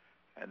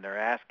 And they're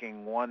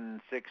asking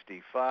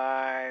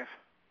 165,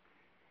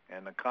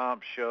 and the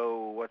comps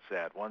show, what's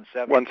that,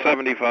 175?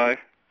 175.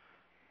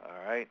 All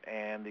right,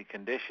 and the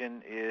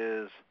condition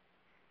is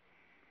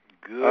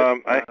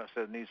good.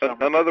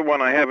 Another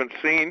one I haven't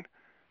seen,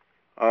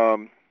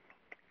 so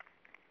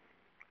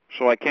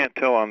I can't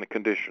tell on the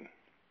condition.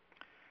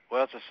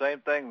 Well, it's the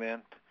same thing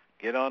then.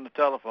 Get on the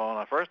telephone.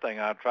 The first thing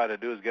I'd try to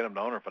do is get them to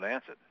owner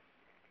finance it.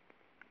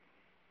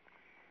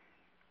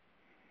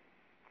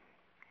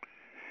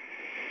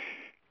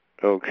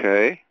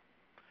 Okay.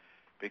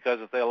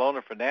 Because if they'll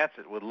owner finance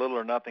it with little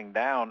or nothing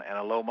down and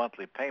a low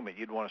monthly payment,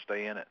 you'd want to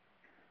stay in it.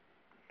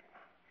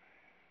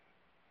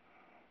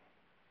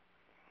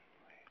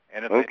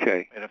 And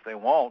if they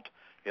won't,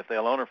 if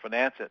they'll owner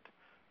finance it,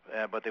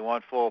 but they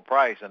want full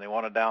price and they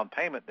want a down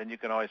payment, then you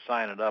can always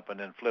sign it up and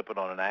then flip it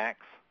on an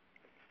axe.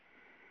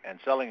 And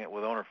selling it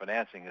with owner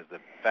financing is the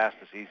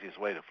fastest, easiest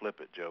way to flip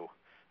it, Joe.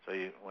 So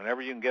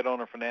whenever you can get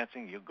owner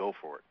financing, you go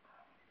for it.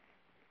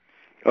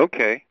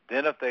 Okay.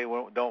 Then if they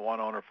don't want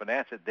owner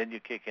finance it, then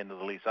you kick into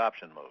the lease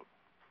option mode.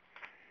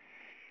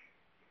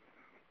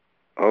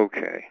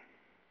 Okay.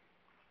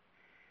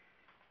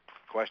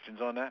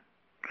 questions on that?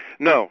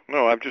 No,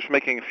 I'm just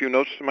making a few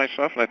notes to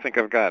myself, and I think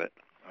I've got it.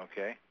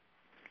 Okay.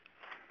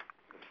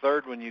 The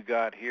third one you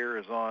got here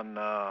is on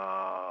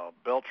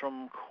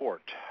Beltram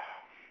Court.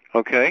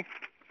 Okay.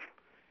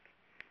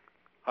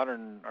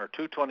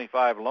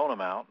 $225 loan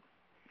amount.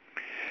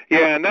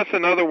 Yeah, and that's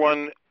another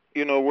one,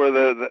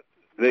 where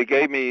they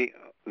gave me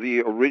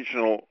the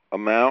original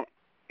amount,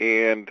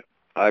 and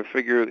I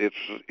figure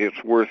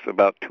it's worth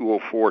about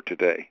 $204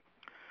 today.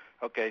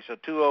 Okay, so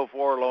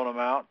 $204 loan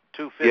amount,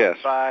 $255 Yes.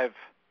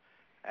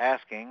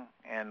 Asking,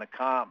 and the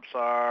comps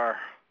are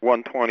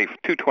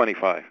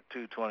 $225.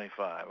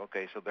 $225.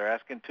 Okay, so they're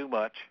asking too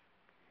much.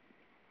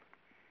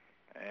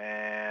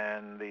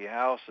 And the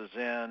house is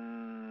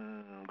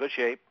in good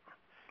shape,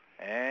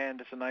 and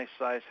it's a nice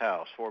size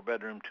house,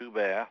 4-bedroom,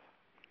 2-bath.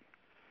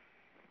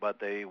 But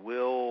they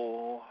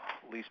will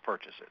lease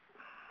purchase it.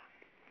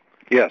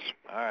 Yes.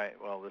 All right.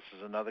 Well, this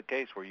is another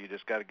case where you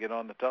just got to get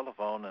on the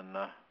telephone and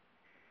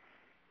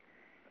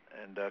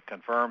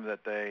confirm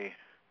that they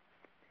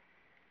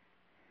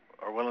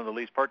are willing to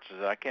lease purchase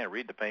it. I can't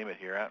read the payment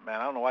here. Man,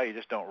 I don't know why you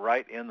just don't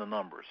write in the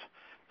numbers.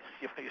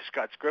 You just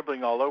got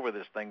scribbling all over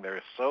this thing.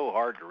 They're so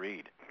hard to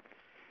read.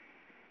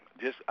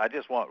 I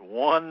just want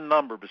one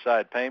number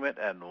beside payment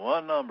and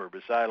one number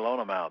beside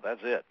loan amount.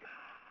 That's it.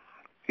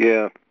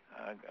 Yeah.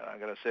 I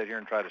got to sit here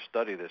and try to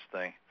study this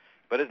thing.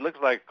 But it looks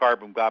like a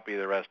carbon copy of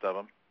the rest of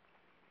them.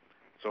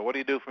 So what do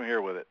you do from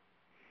here with it?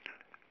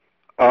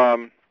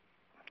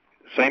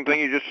 Same thing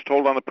you just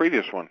told on the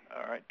previous one.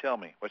 All right, tell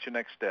me. What's your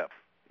next step?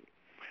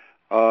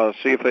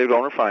 See if they've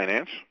owner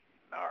finance.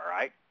 All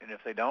right, and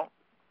if they don't?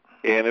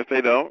 And if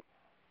they don't,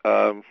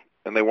 and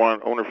they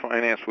want owner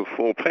finance with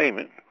full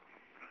payment,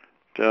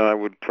 then I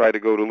would try to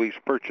go to lease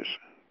purchase.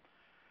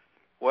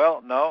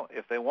 Well, no.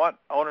 If they want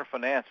owner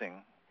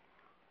financing,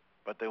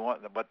 but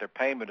their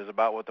payment is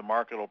about what the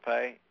market will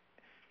pay,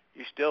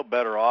 you're still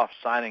better off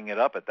signing it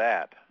up at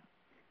that,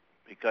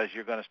 because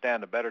you're going to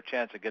stand a better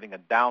chance of getting a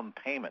down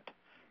payment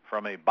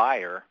from a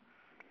buyer,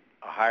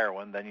 a higher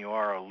one, than you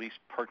are a lease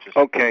purchase.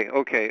 Okay,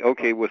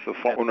 with the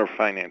owner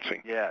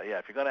financing. Yeah.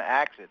 If you're going to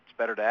axe it, it's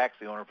better to axe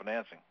the owner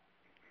financing.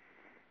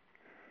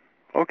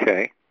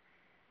 Okay.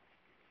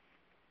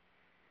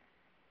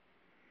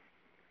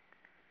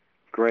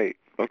 Great.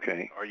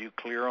 Okay. Are you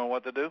clear on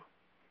what to do?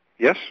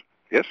 Yes.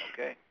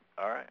 Okay.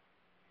 All right.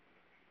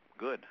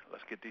 Good.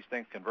 Let's get these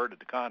things converted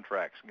to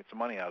contracts and get some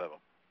money out of them.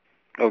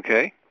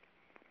 Okay.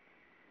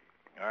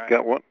 All right.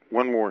 Got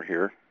one more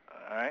here.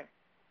 All right.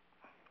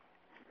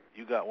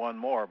 You got one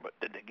more, but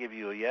did they give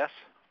you a yes?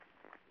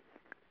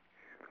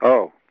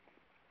 Oh.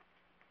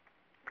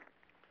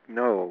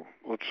 No.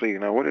 Let's see.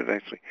 Now, what did I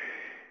say?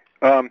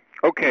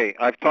 Okay.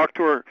 I've talked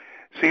to her.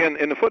 See,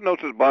 in the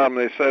footnotes at the bottom,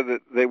 they said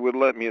that they would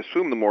let me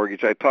assume the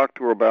mortgage. I talked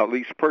to her about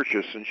lease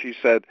purchase, and she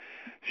said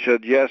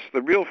yes.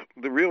 The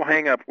real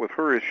hang-up with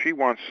her is she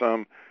wants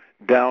some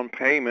down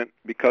payment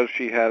because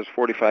she has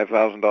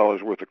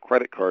 $45,000 worth of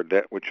credit card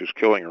debt, which is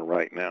killing her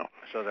right now.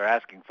 So they're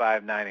asking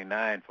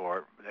 $599 for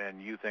it,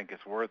 and you think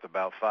it's worth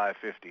about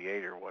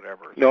 $558 or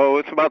whatever. No,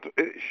 it's about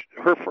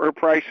her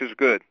price is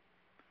good.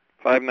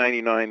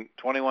 $599.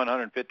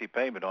 $2,150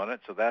 payment on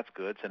it, so that's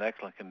good. It's in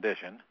excellent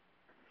condition.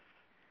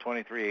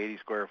 2380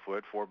 square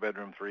foot,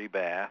 4-bedroom,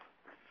 3-bath.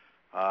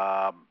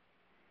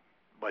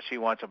 But she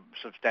wants a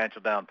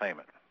substantial down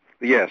payment.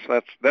 Yes,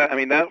 that's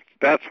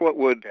what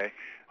would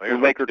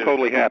make her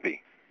totally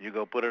happy. You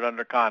go put it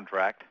under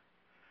contract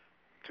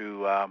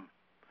to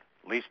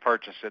lease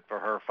purchase it for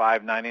her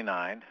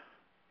 $599,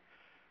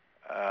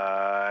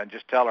 and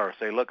just tell her,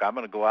 say, look, I'm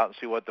going to go out and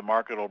see what the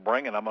market will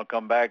bring, and I'm going to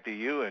come back to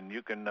you, and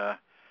you can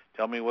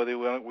tell me whether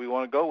we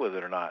want to go with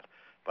it or not.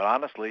 But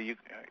honestly,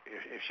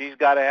 if she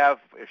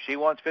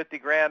wants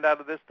 $50,000 out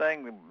of this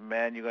thing,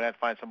 man, you're going to have to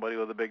find somebody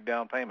with a big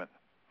down payment,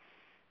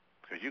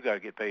 because you got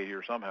to get paid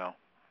here somehow.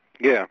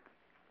 Yeah.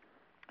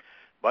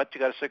 But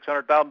you got a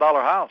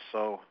 $600,000 house,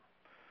 so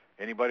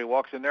anybody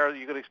walks in there,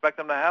 you could expect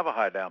them to have a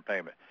high down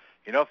payment.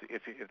 You know,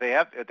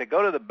 if they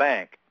go to the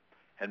bank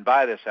and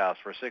buy this house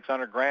for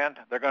 $600,000,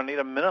 they're going to need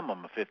a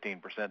minimum of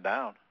 15%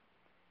 down.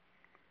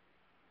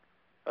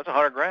 That's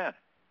 $100,000.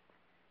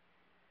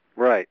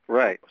 Right.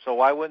 So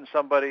why wouldn't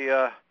somebody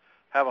have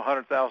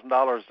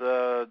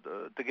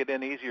 $100,000 to get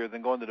in easier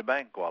than going to the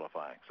bank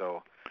qualifying?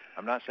 So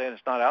I'm not saying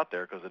it's not out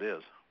there, because it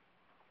is.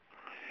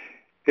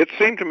 It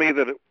seemed to me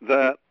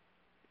that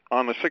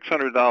on a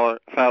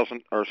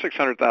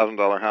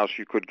 $600,000 house,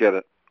 you could get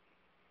a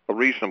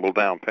reasonable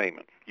down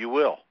payment. You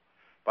will.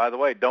 By the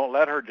way, don't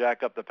let her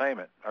jack up the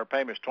payment. Our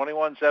payment's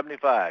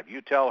 $2,175.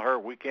 You tell her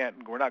we're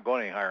not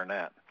going any higher than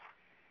that.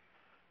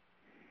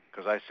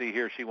 Because I see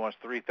here she wants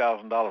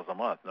 $3,000 a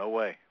month. No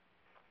way.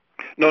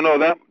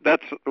 No,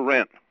 that's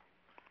rent.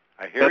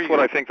 That's what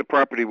I think the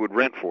property would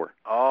rent for.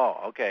 Oh,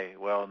 okay.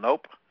 Well,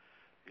 nope.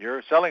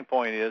 Your selling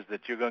point is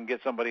that you're going to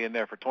get somebody in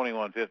there for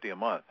 $2,150 a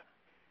month.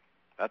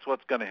 That's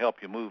what's going to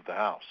help you move the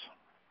house.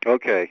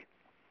 Okay.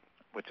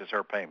 Which is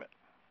her payment.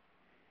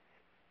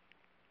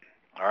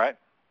 All right?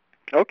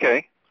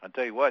 Okay. I'll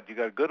tell you what, you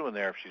got a good one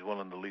there if she's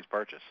willing to lease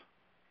purchase.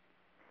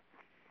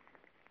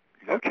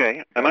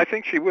 Okay, and I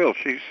think she will.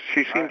 She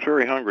seems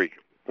very hungry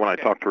when I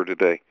talked to her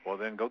today. Well,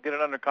 then go get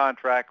it under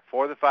contract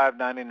for the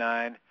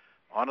 $599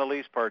 on a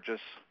lease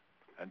purchase,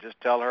 and just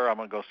tell her I'm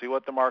going to go see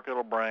what the market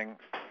will bring,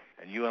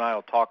 and you and I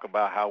will talk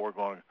about how we're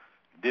going to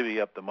divvy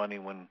up the money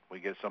when we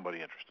get somebody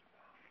interested.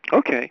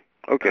 Okay.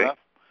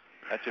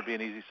 That should be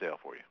an easy sale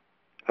for you.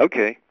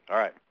 Okay. All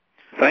right.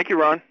 Thank you,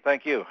 Ron.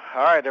 Thank you.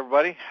 All right,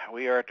 everybody.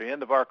 We are at the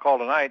end of our call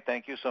tonight.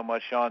 Thank you so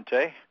much, Sean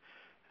Tay.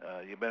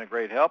 You've been a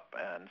great help,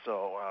 and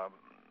so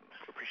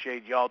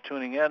appreciate y'all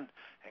tuning in.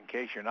 In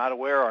case you're not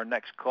aware, our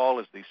next call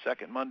is the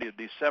second Monday of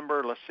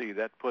December. Let's see,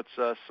 that puts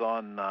us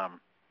on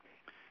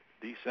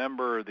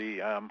December the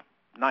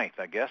 9th,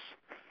 I guess.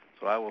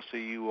 So I will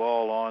see you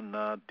all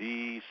on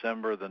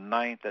December the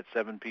 9th at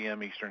 7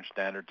 p.m. Eastern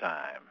Standard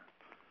Time.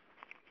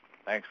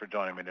 Thanks for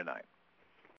joining me tonight.